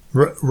 Yeah.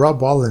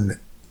 Rob Wallen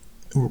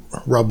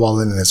Rob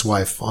Wallen and his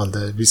wife on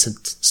the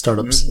recent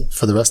Startups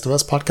for the Rest of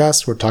Us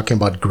podcast were talking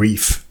about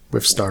grief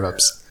with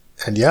startups.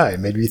 And yeah, it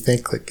made me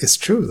think, like, it's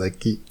true.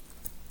 Like,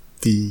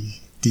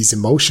 these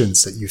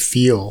emotions that you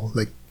feel,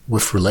 like,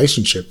 with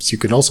relationships, you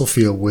can also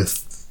feel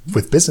with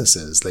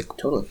businesses, like,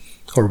 totally,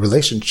 or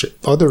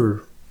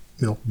other,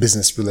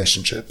 business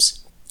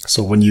relationships.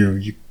 So when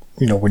you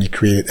when you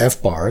create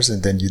FBars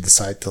and then you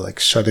decide to, like,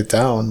 shut it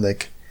down,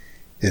 like,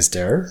 is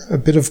there a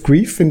bit of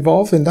grief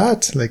involved in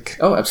that? Like,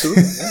 oh,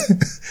 absolutely. Yeah.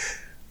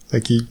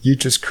 Like you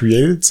just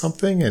created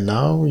something and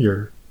now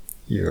you're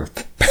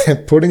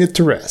putting it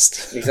to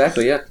rest.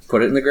 Exactly. Yeah.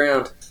 Put it in the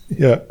ground.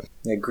 Yeah.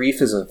 Yeah.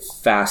 Grief is a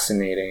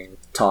fascinating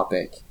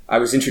topic. I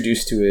was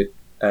introduced to it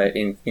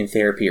in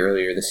therapy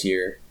earlier this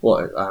year. Well,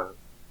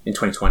 in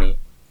 2020,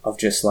 of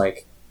just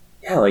like,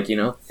 yeah, like,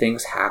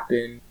 things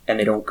happen and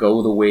they don't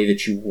go the way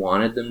that you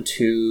wanted them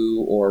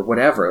to, or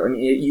whatever. I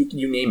mean,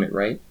 you name it,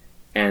 right?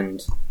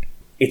 And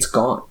it's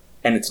gone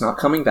and it's not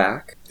coming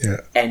back.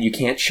 Yeah. And you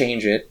can't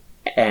change it.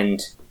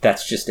 And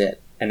that's just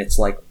it. And it's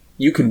like,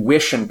 you can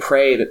wish and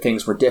pray that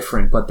things were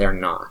different, but they're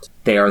not.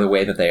 They are the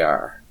way that they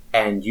are.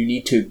 And you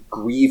need to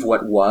grieve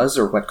what was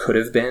or what could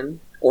have been,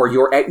 or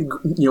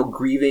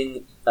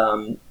grieving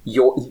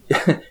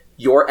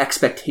your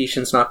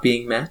expectations not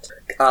being met.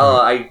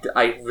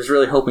 I was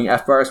really hoping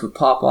FBars would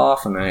pop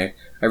off, and I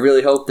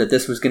really hoped that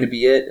this was going to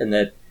be it, and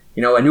that,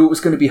 I knew it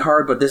was going to be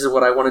hard, but this is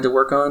what I wanted to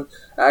work on.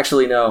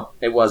 Actually, no,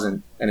 it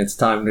wasn't. And it's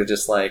time to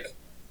just, like,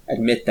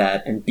 admit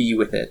that and be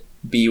with it.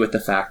 Be with the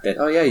fact that,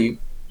 oh yeah, you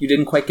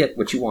didn't quite get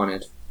what you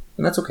wanted.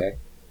 And that's okay.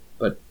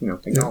 But,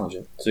 acknowledge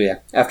it. So yeah,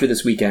 after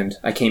this weekend,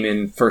 I came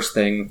in first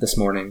thing this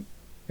morning.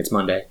 It's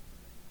Monday.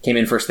 Came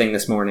in first thing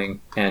this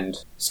morning and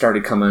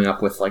started coming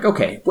up with, like,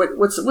 okay,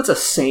 what's a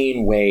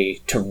sane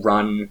way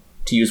to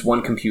use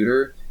one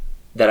computer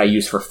that I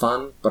use for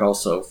fun, but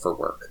also for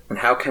work? And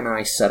how can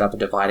I set up a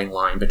dividing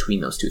line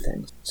between those two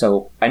things?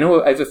 So I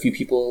know I have a few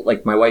people,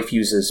 like my wife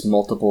uses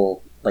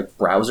multiple, like,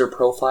 browser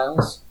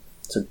profiles.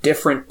 So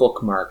different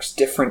bookmarks,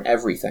 different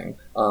everything.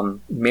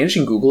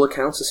 Managing Google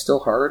accounts is still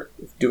hard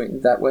doing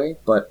it that way,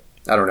 but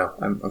I don't know.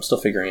 I'm still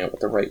figuring out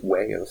what the right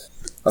way of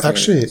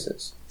actually this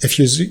is. If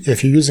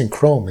you're using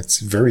Chrome, it's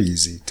very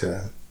easy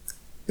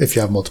if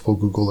you have multiple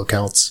Google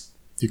accounts.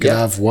 You can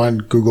have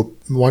one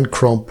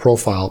Chrome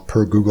profile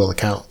per Google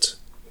account.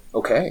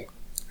 Okay.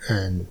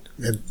 And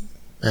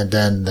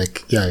then,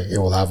 like, yeah, it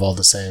will have all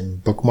the same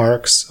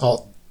bookmarks.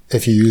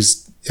 If you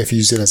use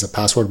it as a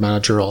password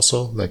manager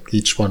also, like,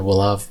 each one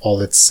will have all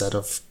its set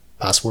of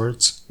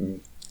passwords. Mm.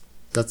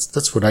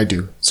 That's what I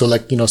do. So,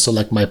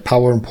 like, my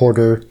Power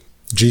Importer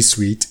G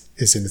Suite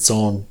is in its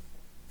own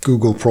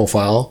Google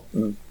profile.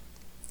 Mm.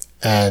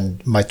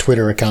 And my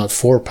Twitter account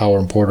for Power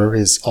Importer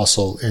is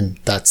also in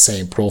that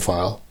same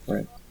profile.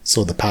 Right.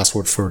 So the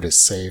password for it is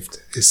saved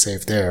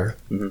there.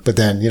 Mm-hmm. But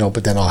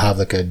then I'll have,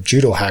 like, a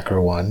Judo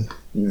Hacker one,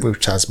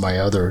 which has my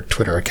other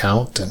Twitter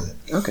account. And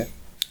okay.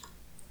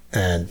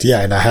 And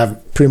yeah, and I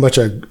have pretty much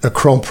a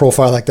Chrome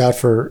profile like that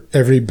for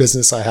every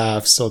business I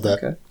have, so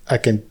that I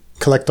can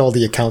collect all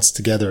the accounts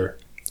together.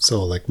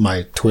 So, like,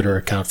 my Twitter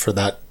account for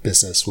that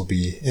business will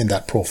be in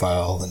that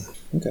profile.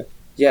 And okay.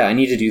 Yeah, I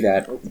need to do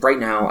that. Right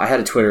now, I had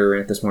a Twitter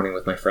rant this morning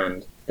with my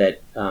friend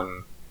that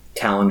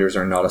calendars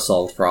are not a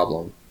solved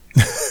problem.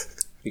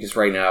 Because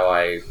right now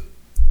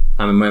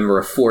I'm a member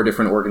of 4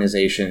 different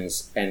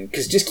organizations, and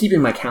because just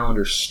keeping my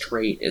calendar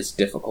straight is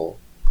difficult.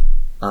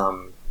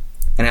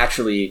 And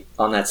actually,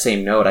 on that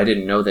same note, I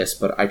didn't know this,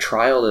 but I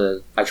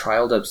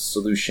trialed a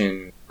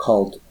solution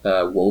called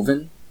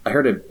Woven. I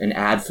heard an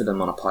ad for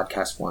them on a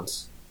podcast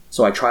once.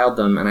 So I trialed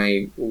them, and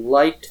I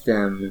liked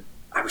them.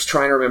 I was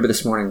trying to remember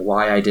this morning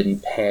why I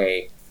didn't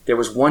pay. There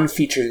was one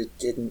feature that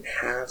didn't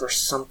have or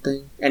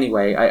something.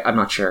 Anyway, I'm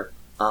not sure.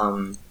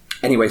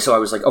 Anyway, so I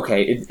was like,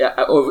 okay.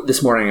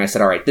 This morning I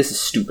said, all right, this is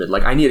stupid.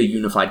 Like, I need a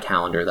unified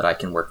calendar that I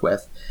can work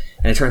with.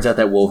 And it turns out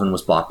that Woven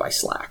was bought by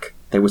Slack.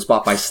 It was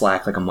bought by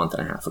Slack like a month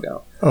and a half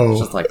ago. Oh. I was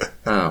just like,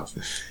 oh,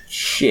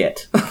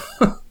 shit.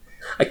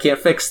 I can't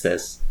fix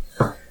this.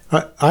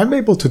 I'm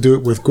able to do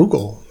it with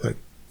Google. Like,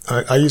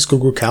 I use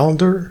Google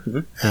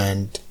Calendar,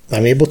 and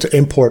I'm able to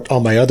import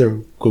all my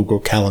other Google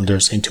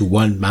Calendars into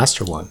one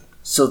master one.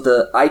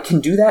 So I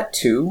can do that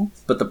too,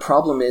 but the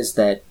problem is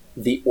that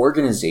the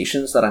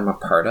organizations that I'm a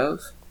part of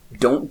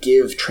don't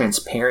give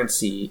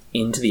transparency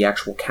into the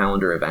actual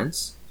calendar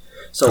events.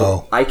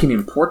 So I can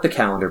import the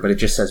calendar, but it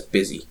just says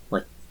busy.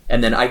 Like,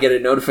 and then I get a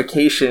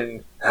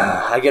notification.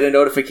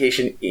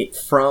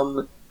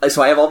 From.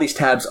 So I have all these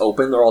tabs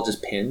open. They're all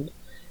just pinned.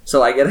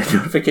 So I get a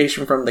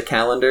notification from the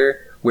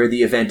calendar where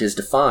the event is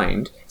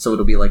defined. So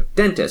it'll be like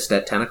dentist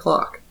at 10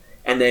 o'clock.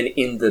 And then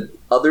in the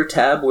other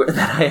tab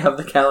that I have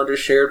the calendar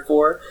shared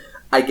for,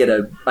 I get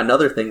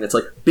another thing that's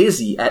like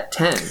busy at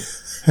 10.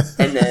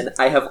 And then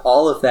I have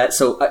all of that.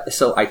 So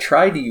I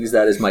tried to use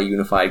that as my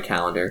unified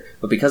calendar.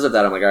 But because of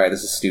that, I'm like, all right,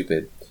 this is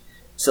stupid.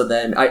 So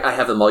then I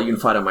have them all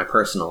unified on my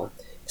personal.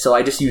 So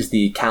I just use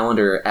the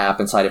calendar app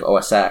inside of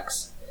OS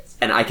X.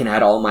 And I can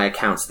add all my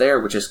accounts there,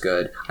 which is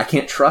good. I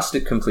can't trust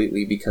it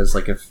completely because,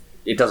 like, if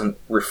it doesn't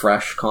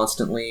refresh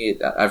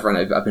constantly. I've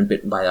been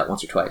bitten by that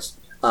once or twice.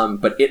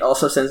 But it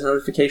also sends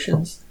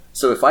notifications.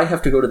 So if I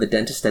have to go to the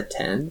dentist at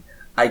 10,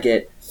 I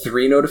get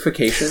 3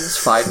 notifications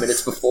 5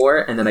 minutes before,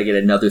 and then I get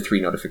another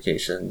 3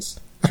 notifications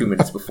 2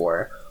 minutes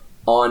before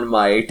on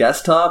my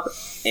desktop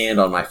and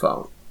on my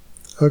phone.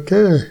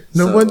 Okay.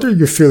 No wonder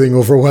you're feeling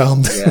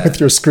overwhelmed with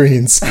your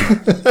screens.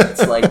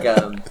 It's like,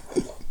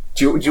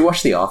 do you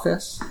watch The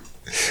Office?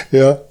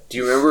 Yeah. Do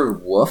you remember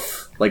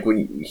Woof? Like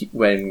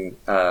when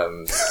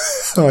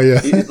oh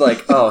yeah, it's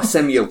like, oh,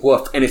 send me a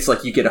woof, and it's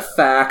like you get a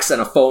fax and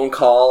a phone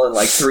call and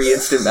like 3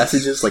 instant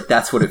messages. Like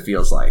that's what it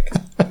feels like.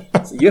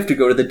 So you have to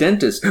go to the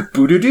dentist.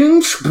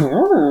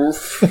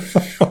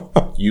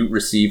 You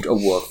received a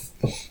woof.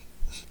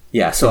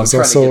 Yeah, so I'm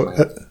trying to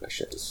get my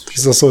shit.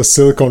 There's also a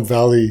Silicon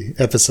Valley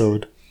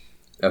episode.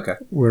 Okay.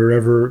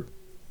 Wherever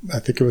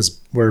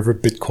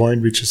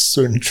Bitcoin reaches a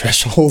certain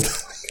threshold,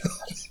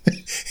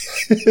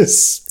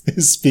 his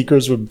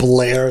speakers would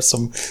blare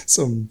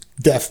some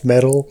death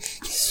metal.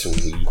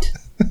 Sweet.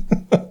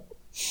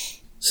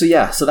 So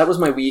that was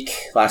my week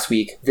last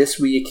week. This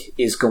week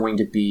is going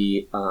to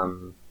be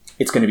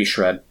it's going to be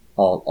shred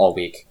all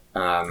week.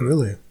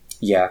 Really?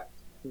 Yeah,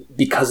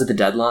 because of the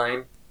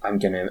deadline.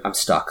 I'm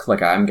stuck.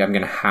 Like I'm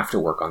gonna have to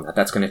work on that.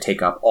 That's gonna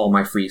take up all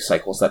my free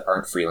cycles that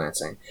aren't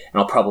freelancing, and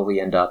I'll probably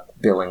end up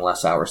billing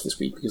less hours this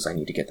week because I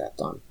need to get that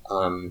done.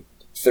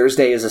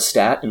 Thursday is a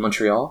stat in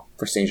Montreal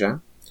for Saint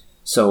Jean,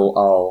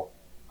 so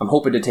I'm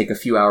hoping to take a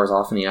few hours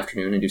off in the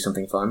afternoon and do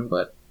something fun.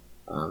 But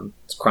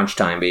it's crunch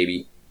time,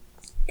 baby.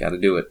 Got to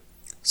do it.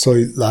 So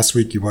last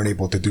week you weren't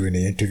able to do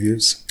any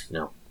interviews?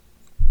 No.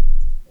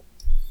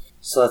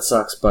 So that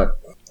sucks, but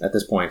at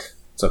this point,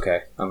 it's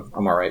okay. I'm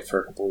all right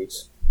for a couple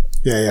weeks.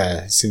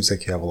 Yeah. It seems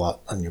like you have a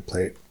lot on your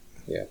plate.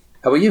 Yeah.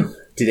 How about you?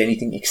 Did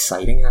anything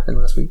exciting happen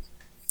last week?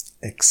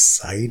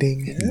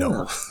 Exciting? Yeah.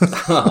 No.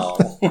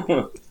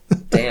 Oh.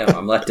 Damn,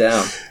 I'm let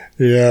down.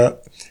 Yeah.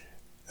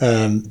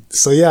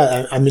 So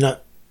yeah, I mean,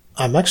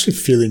 I'm actually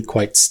feeling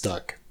quite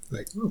stuck.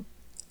 Like,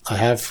 I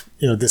have,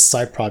 this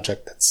side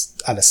project that's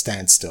at a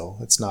standstill.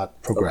 It's not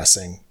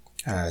progressing.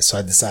 Okay. So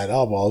I decided,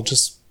 I'll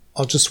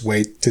just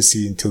wait to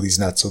see until he's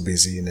not so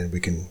busy, and then we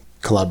can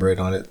collaborate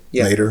on it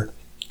later.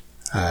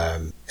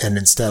 And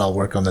instead I'll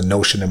work on the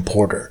Notion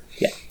importer.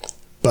 Yeah.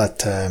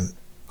 But,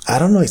 I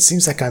don't know. It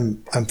seems like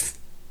I'm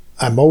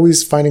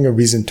always finding a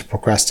reason to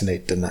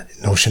procrastinate the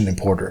Notion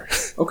importer.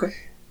 Okay.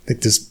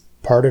 Like there's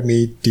part of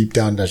me deep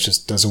down that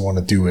just doesn't want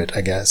to do it,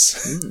 I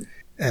guess.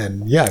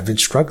 And yeah, I've been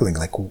struggling.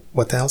 Like,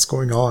 what the hell's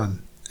going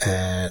on?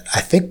 And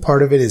I think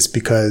part of it is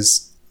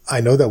because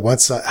I know that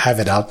once I have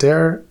it out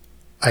there,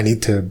 I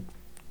need to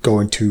go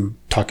into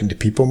talking to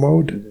people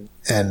mode.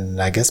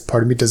 And I guess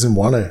part of me doesn't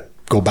want to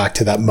go back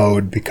to that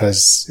mode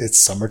because it's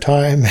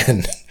summertime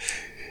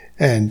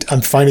and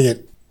I'm finding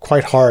it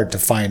quite hard to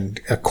find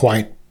a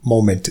quiet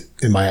moment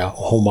in my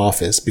home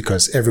office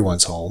because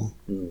everyone's home.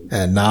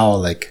 And now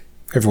like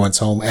everyone's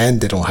home and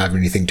they don't have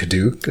anything to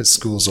do because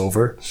school's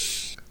over.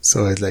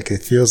 So it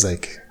feels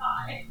like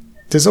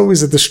there's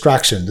always a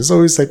distraction. There's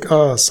always like,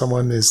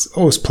 someone is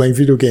playing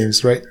video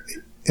games right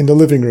in the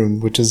living room,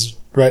 which is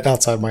right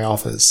outside my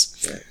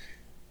office. Right.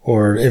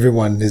 Or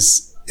everyone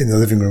is in the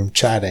living room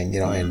chatting,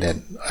 and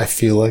then I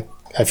feel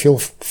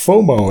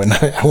FOMO and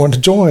I want to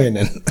join.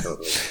 And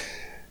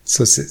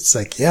so it's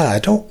like, I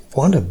don't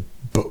want to,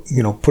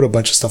 put a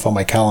bunch of stuff on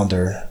my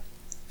calendar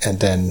and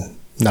then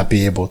not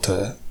be able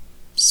to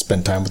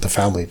spend time with the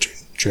family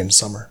during the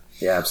summer.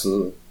 Yeah,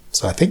 absolutely.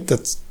 So I think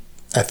that's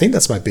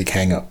my big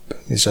hang up.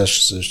 It's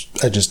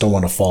just, I just don't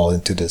want to fall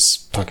into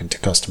this talking to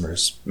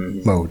customers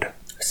mode.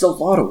 It's a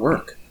lot of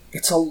work.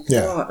 It's a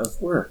lot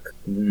of work.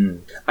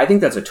 I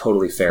think that's a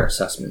totally fair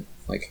assessment.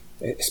 Like,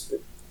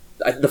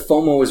 the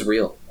FOMO is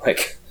real.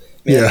 Like,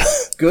 man,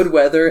 good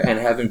weather and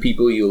having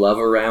people you love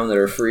around that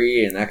are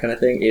free and that kind of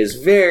thing is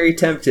very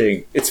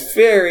tempting. It's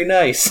very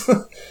nice,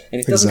 and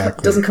it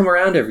doesn't come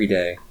around every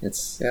day.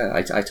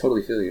 I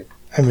totally feel you.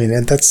 I mean,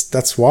 and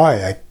that's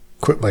why I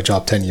quit my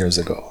job 10 years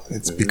ago.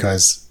 It's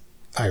because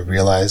I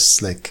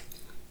realized like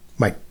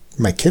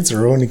my kids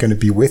are only going to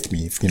be with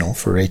me,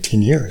 for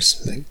 18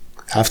 years. Like,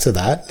 after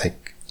that,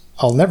 like,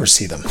 I'll never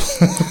see them.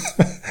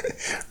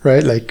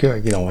 Right? Like,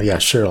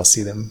 sure, I'll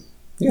see them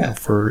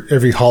for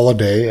every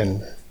holiday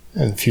and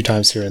a few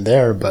times here and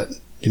there, but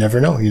you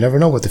never know. You never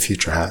know what the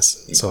future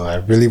has. So I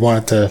really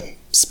wanted to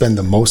spend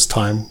the most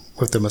time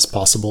with them as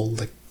possible,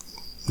 like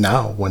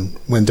now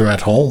when they're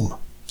at home.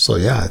 So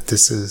yeah,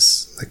 this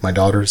is like my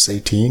daughter's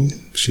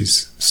 18.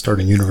 She's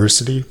starting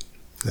university.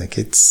 Like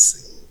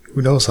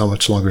who knows how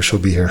much longer she'll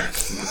be here.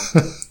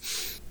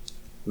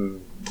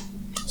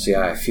 So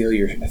yeah, I feel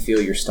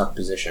your stuck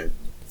position.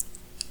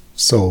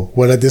 So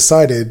what I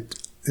decided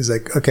is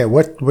like, okay,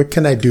 what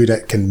can I do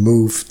that can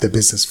move the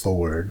business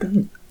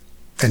forward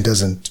and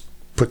doesn't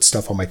put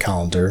stuff on my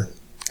calendar?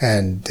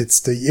 And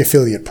it's the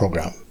affiliate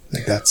program.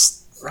 Like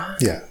that's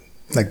right.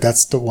 Like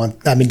that's the one.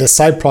 I mean, the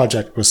side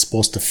project was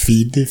supposed to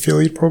feed the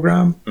affiliate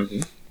program,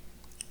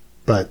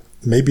 but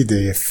maybe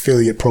the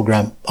affiliate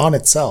program on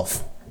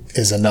itself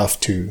is enough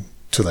to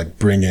like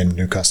bring in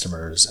new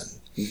customers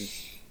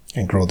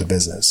and grow the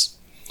business.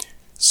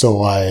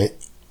 So I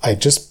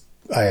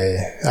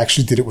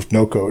actually did it with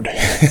no code.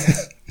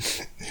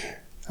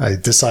 I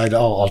decided,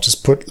 I'll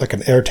just put like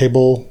an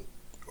Airtable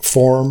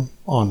form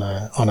on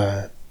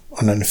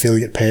an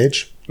affiliate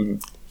page.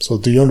 So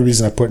the only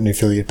reason I put an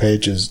affiliate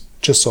page is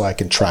just so I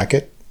can track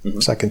it.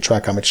 So I can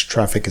track how much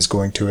traffic is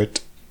going to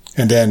it.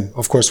 And then,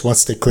 of course,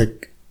 once they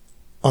click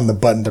on the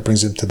button that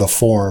brings them to the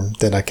form,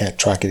 then I can't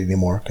track it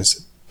anymore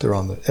because they're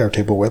on the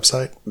Airtable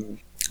website.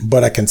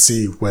 But I can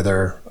see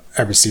whether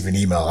I receive an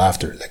email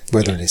after, like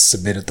whether they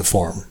submitted the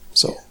form.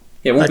 So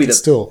it won't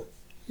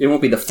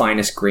be the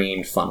finest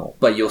grained funnel,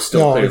 but you'll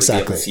still clearly be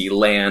able to see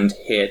land,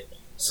 hit,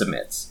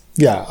 submits.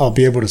 Yeah, I'll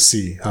be able to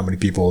see how many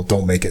people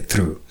don't make it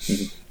through.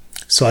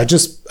 So I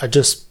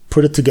just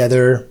put it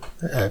together,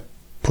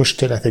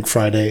 pushed it, I think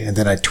Friday, and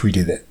then I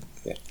tweeted it.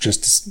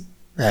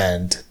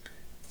 And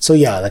so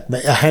yeah, like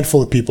a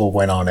handful of people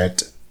went on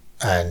it,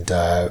 and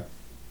a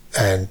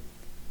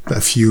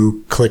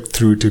few clicked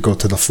through to go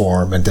to the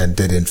form, and then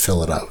they didn't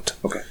fill it out.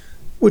 Okay.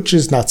 Which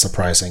is not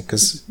surprising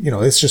because,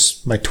 it's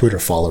just my Twitter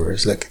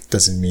followers. Like, it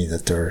doesn't mean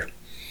that they're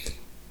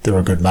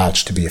a good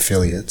match to be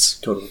affiliates.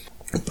 Totally.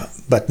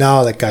 But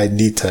now, like, I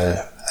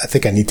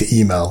think I need to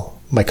email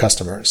my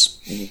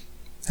customers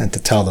and to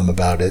tell them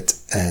about it,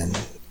 and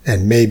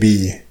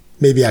maybe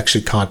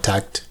actually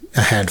contact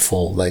a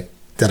handful, like,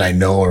 that I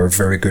know are a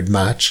very good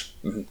match,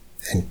 and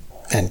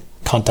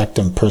contact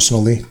them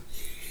personally.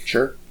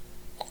 Sure.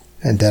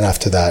 And then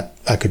after that,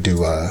 I could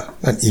do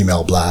an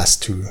email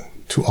blast to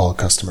all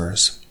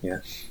customers.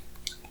 Yeah.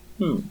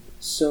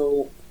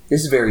 So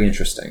this is very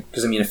interesting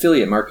because,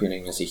 affiliate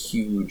marketing is a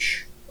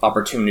huge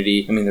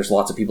opportunity. There's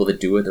lots of people that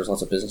do it. There's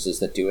lots of businesses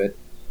that do it.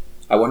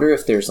 I wonder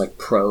if there's like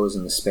pros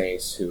in the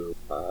space who,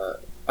 I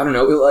don't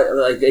know,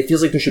 like it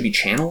feels like there should be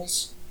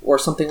channels or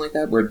something like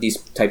that where these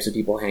types of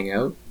people hang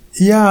out.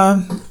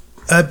 Yeah,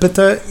 but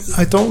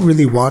I don't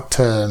really want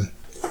to.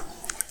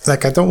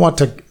 Like, I don't want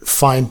to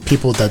find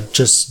people that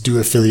just do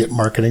affiliate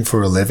marketing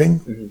for a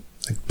living.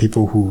 Like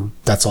people who,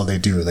 that's all they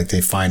do. Like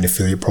they find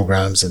affiliate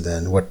programs and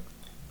then what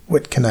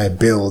can I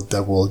build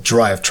that will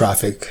drive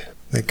traffic?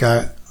 Like,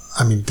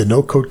 the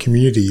no-code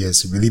community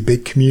is a really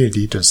big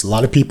community. There's a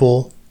lot of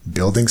people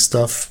building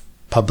stuff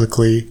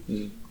publicly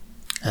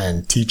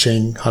and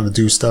teaching how to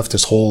do stuff.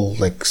 There's whole,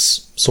 like,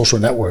 social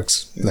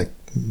networks, like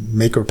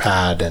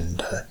MakerPad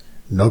and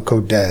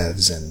no-code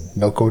devs and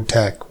no-code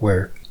tech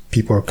where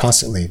people are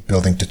constantly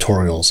building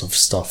tutorials of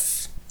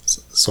stuff.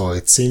 So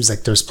it seems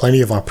like there's plenty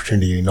of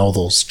opportunity in all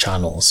those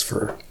channels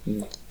for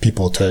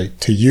people to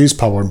use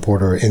Power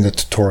Importer in the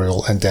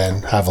tutorial and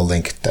then have a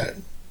link that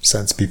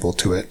sends people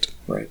to it.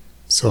 Right.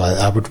 So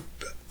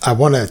I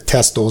want to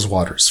test those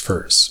waters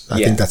first.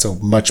 I think that's a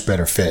much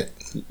better fit.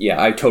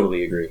 Yeah, I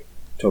totally agree.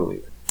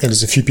 And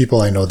there's a few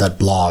people I know that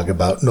blog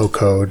about no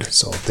code,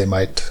 so they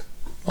might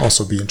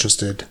also be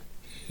interested.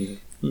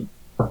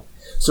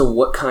 So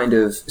what kind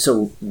of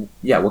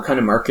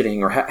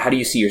marketing, or how do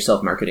you see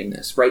yourself marketing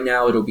this? Right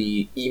now, it'll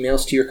be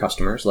emails to your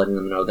customers, letting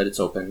them know that it's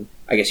open.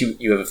 I guess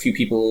you have a few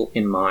people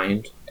in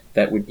mind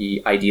that would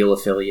be ideal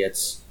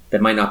affiliates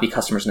that might not be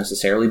customers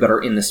necessarily, but are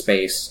in the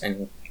space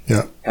and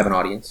have an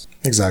audience.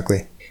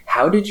 Exactly.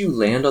 How did you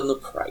land on the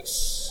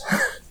price?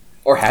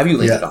 Or have you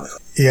landed on it?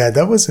 Yeah,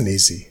 that wasn't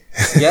easy.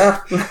 Yeah,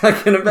 I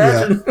can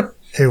imagine. Yeah,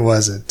 it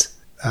wasn't.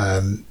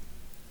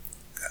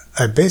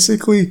 I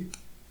basically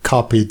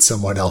copied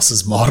someone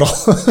else's model,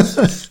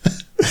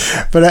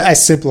 but I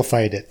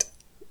simplified it.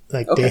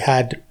 Like they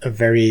had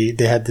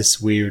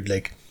this weird,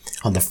 like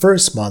on the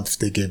first month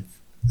they give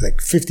like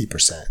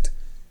 50%,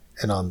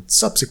 and on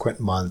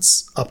subsequent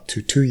months up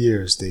to 2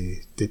 years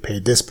they pay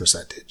this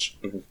percentage,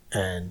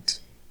 and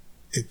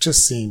it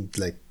just seemed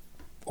like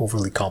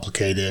overly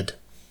complicated.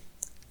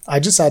 I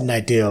just had an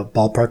idea,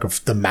 ballpark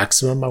of the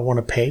maximum I want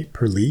to pay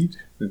per lead,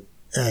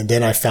 and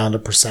then I found a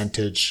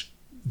percentage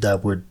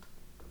that would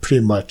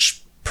pretty much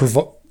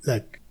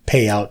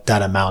pay out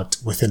that amount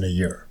within a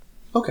year.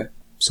 Okay.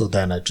 So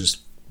then I just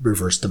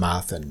reversed the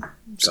math, and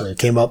so it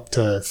came up to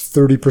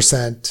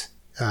 30%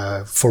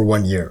 for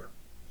 1 year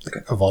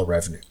of all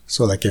revenue.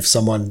 So like if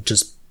someone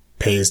just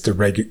pays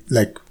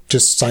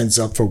just signs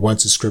up for one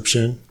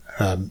subscription,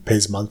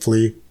 pays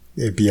monthly,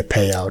 it'd be a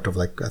payout of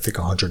like I think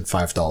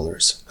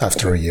 $105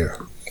 after a year.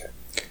 Okay.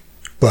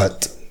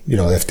 But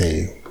if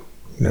they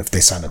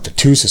sign up to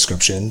 2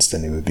 subscriptions,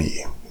 then it would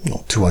be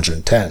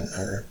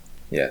 $210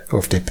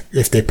 or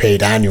if they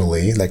paid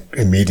annually, like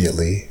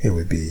immediately, it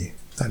would be,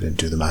 I didn't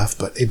do the math,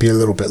 but it'd be a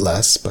little bit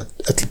less, but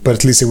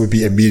at least it would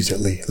be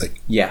immediately,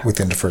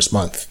 within the first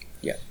month.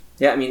 Yeah,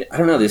 I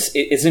don't know,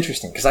 it's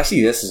interesting because I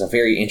see this as a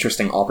very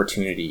interesting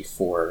opportunity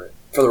for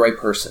the right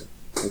person.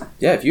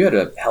 Yeah, if you had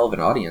a hell of an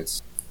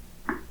audience.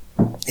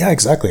 Yeah,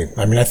 exactly.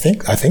 I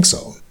think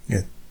so.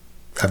 Yeah.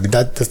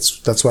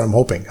 That's what I'm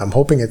hoping. I'm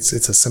hoping it's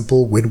a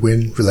simple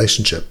win-win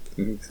relationship.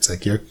 It's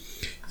like you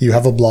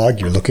have a blog,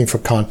 you're looking for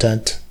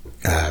content.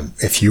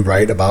 If you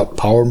write about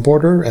Power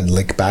Importer and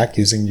link back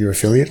using your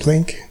affiliate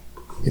link,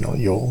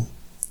 you'll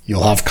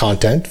have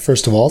content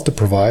first of all to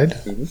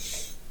provide,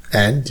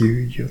 and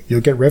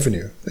you'll get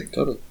revenue.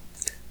 Totally.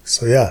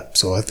 So yeah,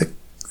 so I think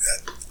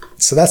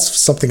so that's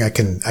something I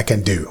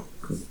can do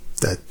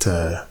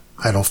that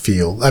I don't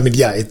feel. I mean,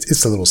 yeah,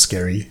 it's a little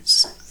scary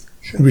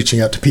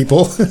reaching out to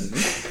people,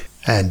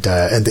 and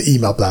the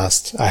email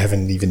blast I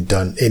haven't even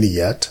done any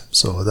yet.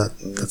 So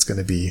that's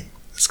gonna be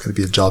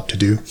a job to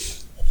do.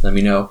 Let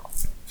me know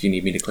if you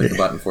need me to click the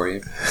button for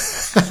you.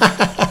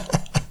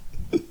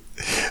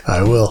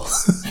 I will.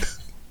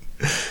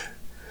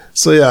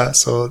 So yeah,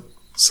 so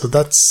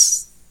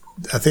that's,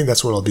 I think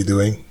that's what I'll be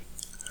doing.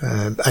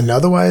 And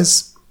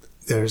otherwise,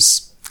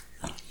 there's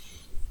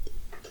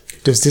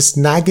this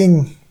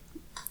nagging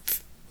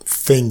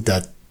thing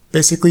that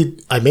basically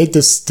I made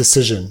this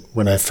decision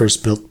when I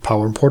first built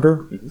Power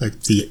Importer,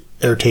 like the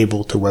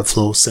Airtable to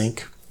Webflow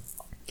sync,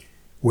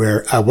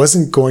 where I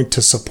wasn't going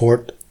to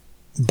support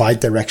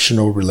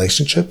bidirectional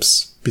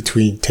relationships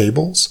between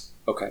tables.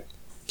 Okay.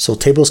 So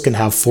tables can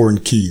have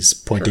foreign keys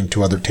pointing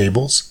to other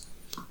tables,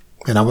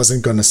 and I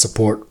wasn't going to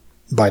support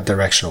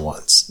bidirectional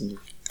ones.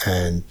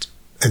 And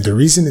the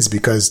reason is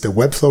because the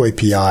Webflow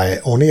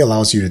API only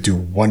allows you to do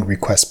one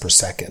request per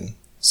second.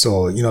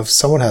 So, if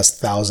someone has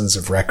thousands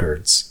of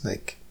records,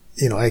 like,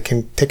 it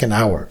can take an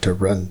hour to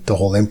run the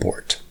whole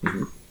import.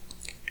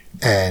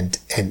 And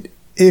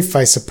if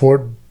I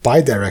support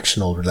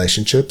bidirectional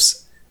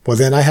relationships, well,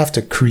 then I have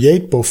to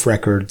create both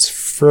records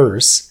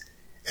first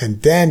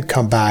and then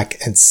come back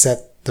and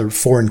set the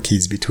foreign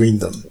keys between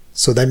them.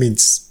 So that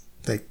means,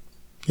 like,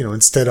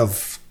 instead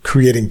of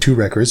creating 2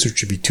 records,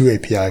 which would be 2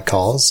 API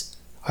calls,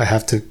 I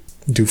have to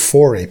do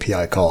 4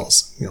 API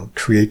calls.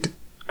 Create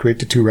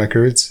the 2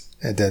 records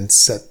and then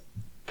set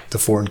the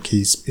foreign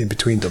keys in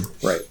between them.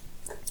 Right.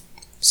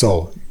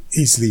 So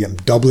easily I'm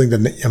doubling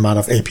the amount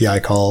of API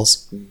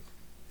calls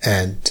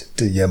and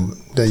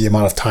the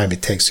amount of time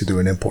it takes to do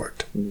an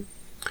import.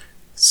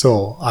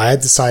 So I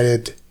had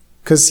decided,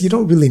 because you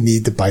don't really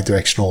need the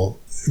bidirectional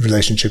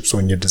relationships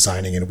when you're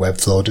designing in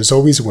Webflow. There's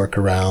always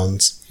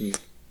workarounds.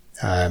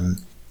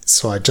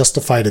 So I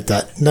justified it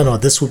that, no,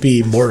 this would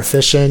be more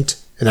efficient.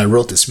 And I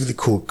wrote this really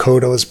cool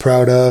code I was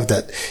proud of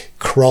that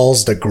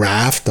crawls the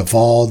graph of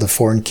all the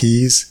foreign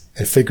keys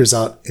and figures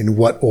out in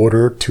what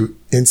order to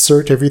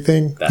insert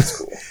everything. That's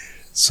cool.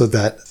 So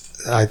that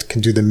I can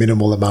do the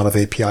minimal amount of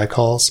API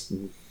calls.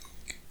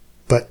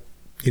 But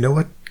you know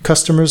what?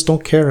 Customers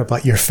don't care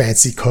about your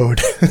fancy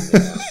code.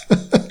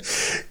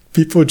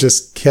 People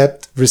just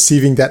kept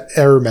receiving that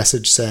error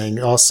message saying,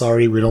 oh,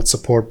 sorry, we don't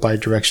support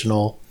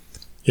bidirectional,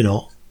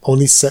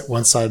 only set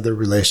one side of the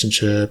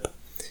relationship.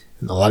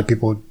 And a lot of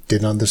people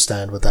didn't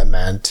understand what that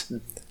meant.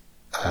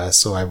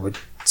 So I would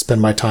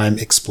spend my time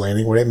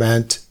explaining what it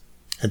meant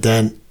and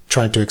then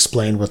trying to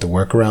explain what the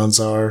workarounds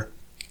are.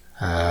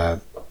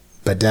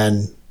 But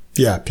then,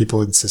 yeah,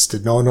 people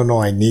insisted,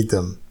 no, I need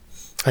them.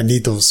 I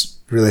need those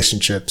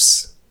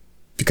relationships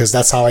because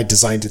that's how I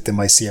designed it in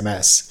my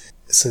CMS.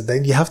 So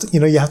then you have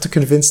to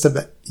convince them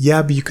that,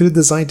 yeah, but you could have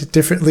designed it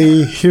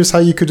differently. Here's how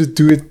you could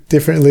do it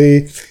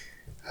differently.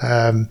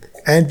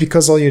 And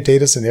because all your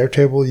data's in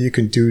Airtable, you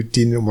can do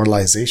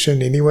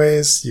denormalization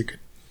anyways. You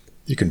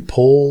can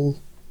pull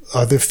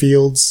other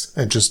fields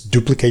and just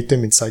duplicate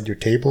them inside your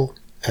table,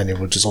 and it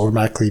will just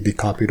automatically be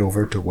copied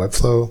over to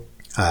Webflow.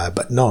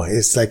 But no,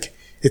 it's like,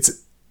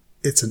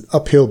 it's an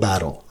uphill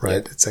battle,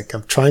 right? It's like,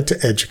 I'm trying to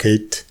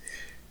educate.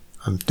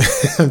 I'm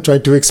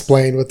trying to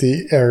explain what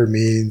the error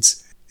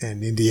means.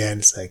 And in the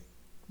end, it's like,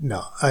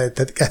 no, I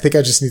think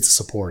I just need to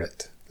support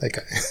it. Like,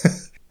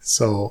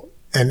 so,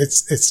 and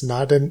it's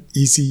not an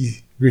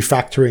easy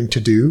refactoring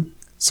to do.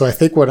 So I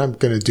think what I'm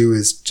going to do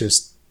is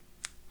just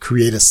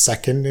create a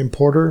second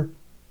importer,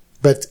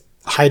 but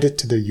hide it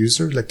to the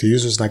user. Like, the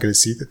user's not going to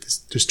see that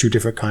there's 2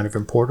 different kind of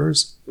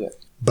importers. Yeah.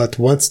 But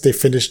once they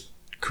finish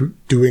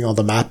doing all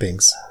the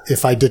mappings,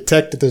 if I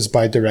detect that there's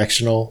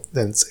bidirectional,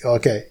 then it's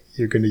okay,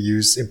 you're going to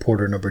use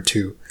importer number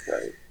 2.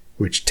 Right.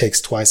 Which takes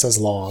twice as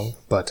long,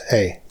 but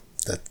hey,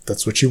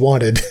 that's what you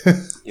wanted.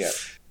 Yeah.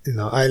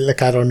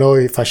 I don't know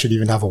if I should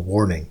even have a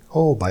warning.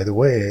 Oh, by the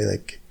way,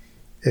 like,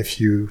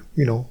 if you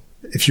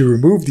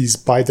remove these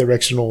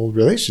bidirectional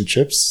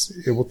relationships,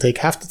 it will take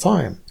half the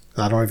time.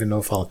 I don't even know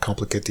if I'll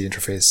complicate the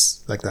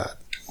interface like that.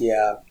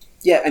 Yeah.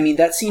 Yeah, I mean,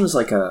 that seems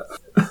like I'm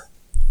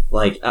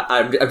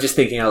just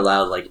thinking out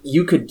loud, like,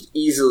 you could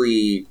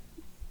easily,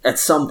 at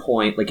some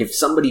point, like, if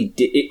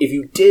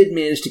you did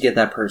manage to get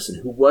that person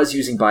who was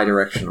using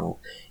bidirectional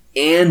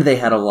and they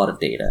had a lot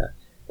of data,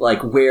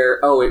 like, where,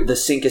 the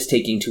sync is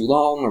taking too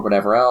long or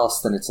whatever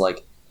else, then it's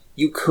like,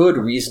 you could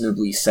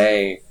reasonably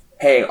say,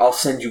 hey, I'll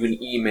send you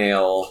an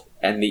email,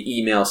 and the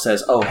email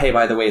says, oh, hey,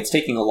 by the way, it's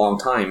taking a long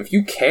time. If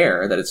you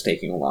care that it's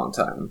taking a long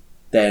time,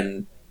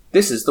 then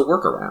this is the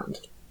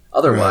workaround.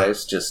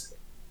 Otherwise, just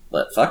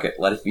let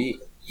it be.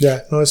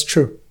 Yeah, no, it's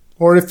true.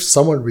 Or if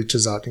someone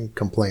reaches out and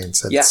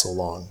complains that it's so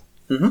long,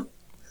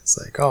 it's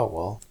like, oh,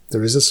 well,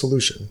 there is a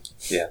solution.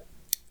 Yeah.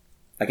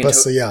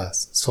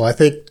 So I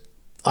think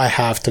I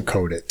have to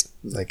code it.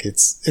 Like,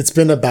 it's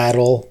been a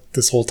battle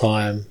this whole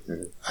time.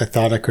 I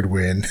thought I could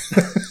win.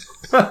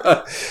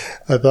 I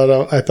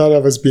thought I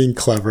was being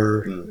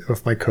clever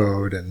with my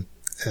code, and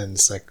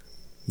it's like,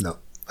 no,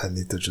 I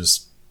need to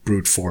just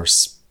brute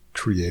force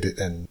create it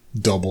and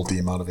double the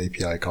amount of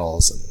API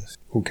calls, and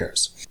who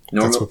cares?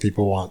 That's what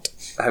people want.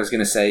 I was going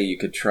to say you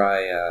could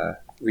try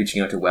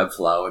reaching out to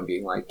Webflow and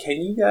being like,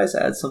 can you guys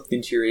add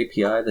something to your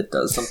API that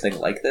does something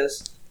like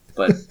this?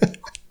 But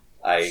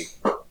I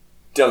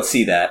don't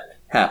see that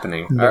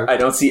happening. Nope. I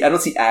don't see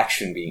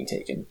action being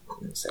taken. I'm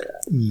going to say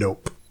that.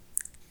 Nope.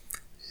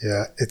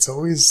 Yeah, it's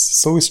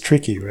always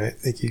tricky, right?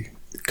 Like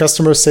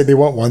customers say they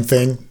want one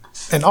thing,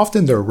 and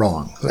often they're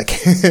wrong. Like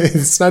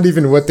it's not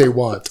even what they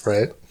want,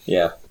 right?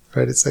 Yeah.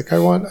 Right. It's like I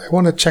want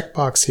a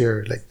checkbox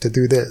here, like to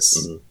do this,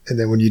 and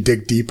then when you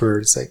dig deeper,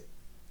 it's like,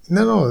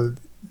 no,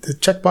 the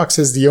checkbox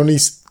is the only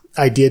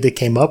idea they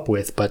came up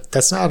with, but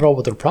that's not at all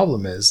what their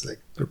problem is. Like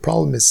their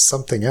problem is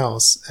something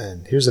else,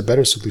 and here's a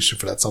better solution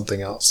for that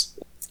something else.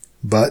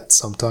 But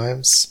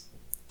sometimes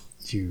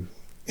you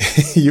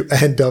you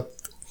end up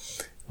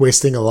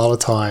wasting a lot of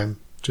time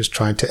just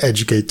trying to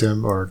educate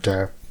them or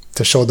to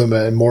show them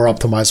a more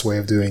optimized way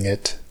of doing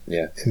it.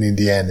 Yeah. And in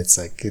the end, it's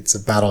like it's a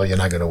battle you're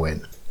not going to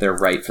win. They're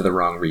right for the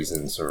wrong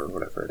reasons or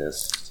whatever it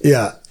is.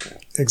 Yeah,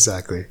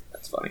 exactly.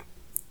 That's funny.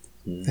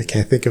 I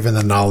can't think of an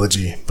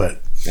analogy, but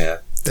yeah,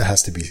 that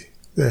has to be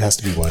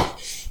one.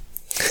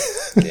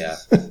 Yeah.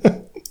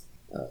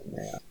 Oh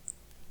man,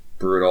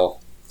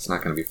 brutal. It's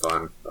not going to be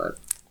fun, but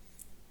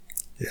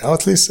yeah,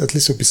 at least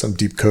it'll be some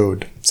deep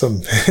code,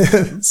 some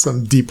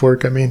some deep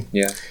work. I mean,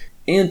 yeah,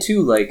 and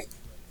too, like,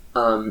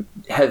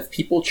 have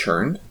people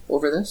churned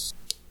over this?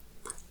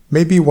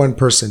 Maybe one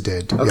person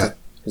did. Okay.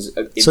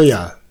 Yeah. So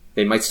yeah.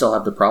 They might still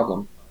have the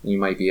problem. You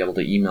might be able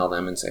to email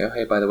them and say, "Oh,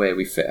 hey, by the way,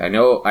 I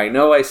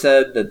know I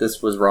said that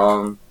this was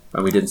wrong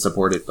and we didn't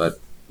support it, but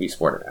we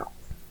support it now."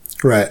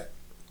 Right.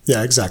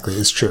 Yeah, exactly.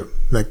 It's true.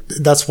 Like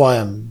that's why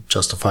I'm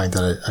justifying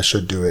that I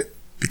should do it,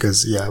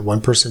 because yeah,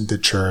 one person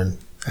did churn,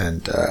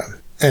 and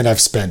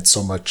I've spent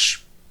so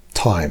much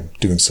time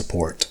doing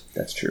support.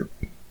 That's true.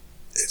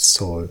 It's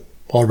so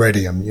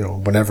already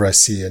whenever I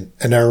see an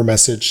error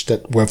message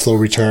that Webflow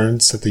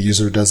returns that the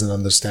user doesn't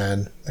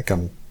understand, like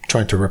I'm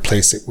trying to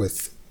replace it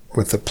with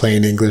a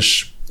plain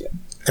English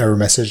error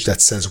message that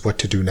says what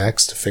to do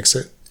next to fix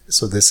it.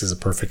 So this is a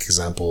perfect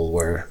example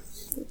where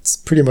it's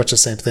pretty much the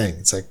same thing.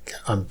 It's like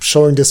I'm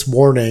showing this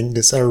warning,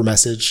 this error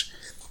message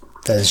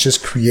that is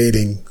just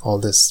creating all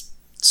this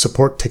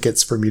support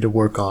tickets for me to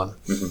work on.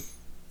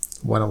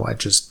 Mm-hmm. Why don't I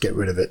just get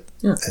rid of it?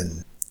 Yeah.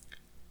 And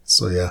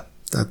so yeah,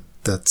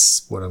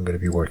 that's what I'm going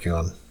to be working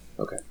on.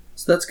 Okay.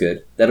 So that's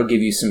good. That'll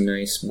give you some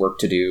nice work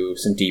to do,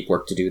 some deep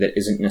work to do that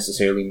isn't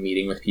necessarily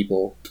meeting with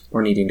people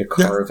or needing to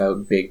carve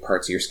out big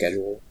parts of your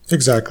schedule.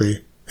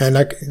 Exactly. And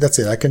that's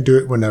it. I can do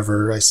it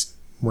whenever I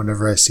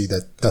see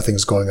that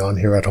nothing's going on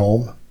here at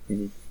home.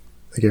 Mm-hmm.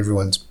 Like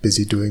everyone's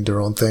busy doing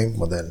their own thing.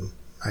 Well, then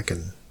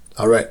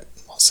all right,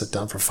 I'll sit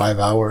down for 5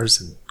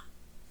 hours and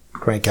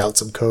crank out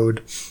some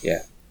code.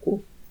 Yeah.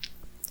 Cool.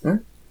 All right.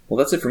 Well,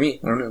 that's it for me.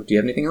 I don't know. Do you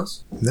have anything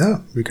else?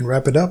 No, we can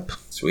wrap it up.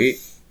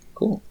 Sweet.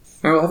 Cool.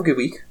 All right, well, have a good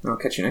week. I'll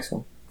catch you next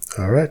one.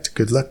 All right.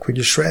 Good luck with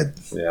your shred.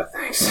 Yeah,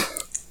 thanks.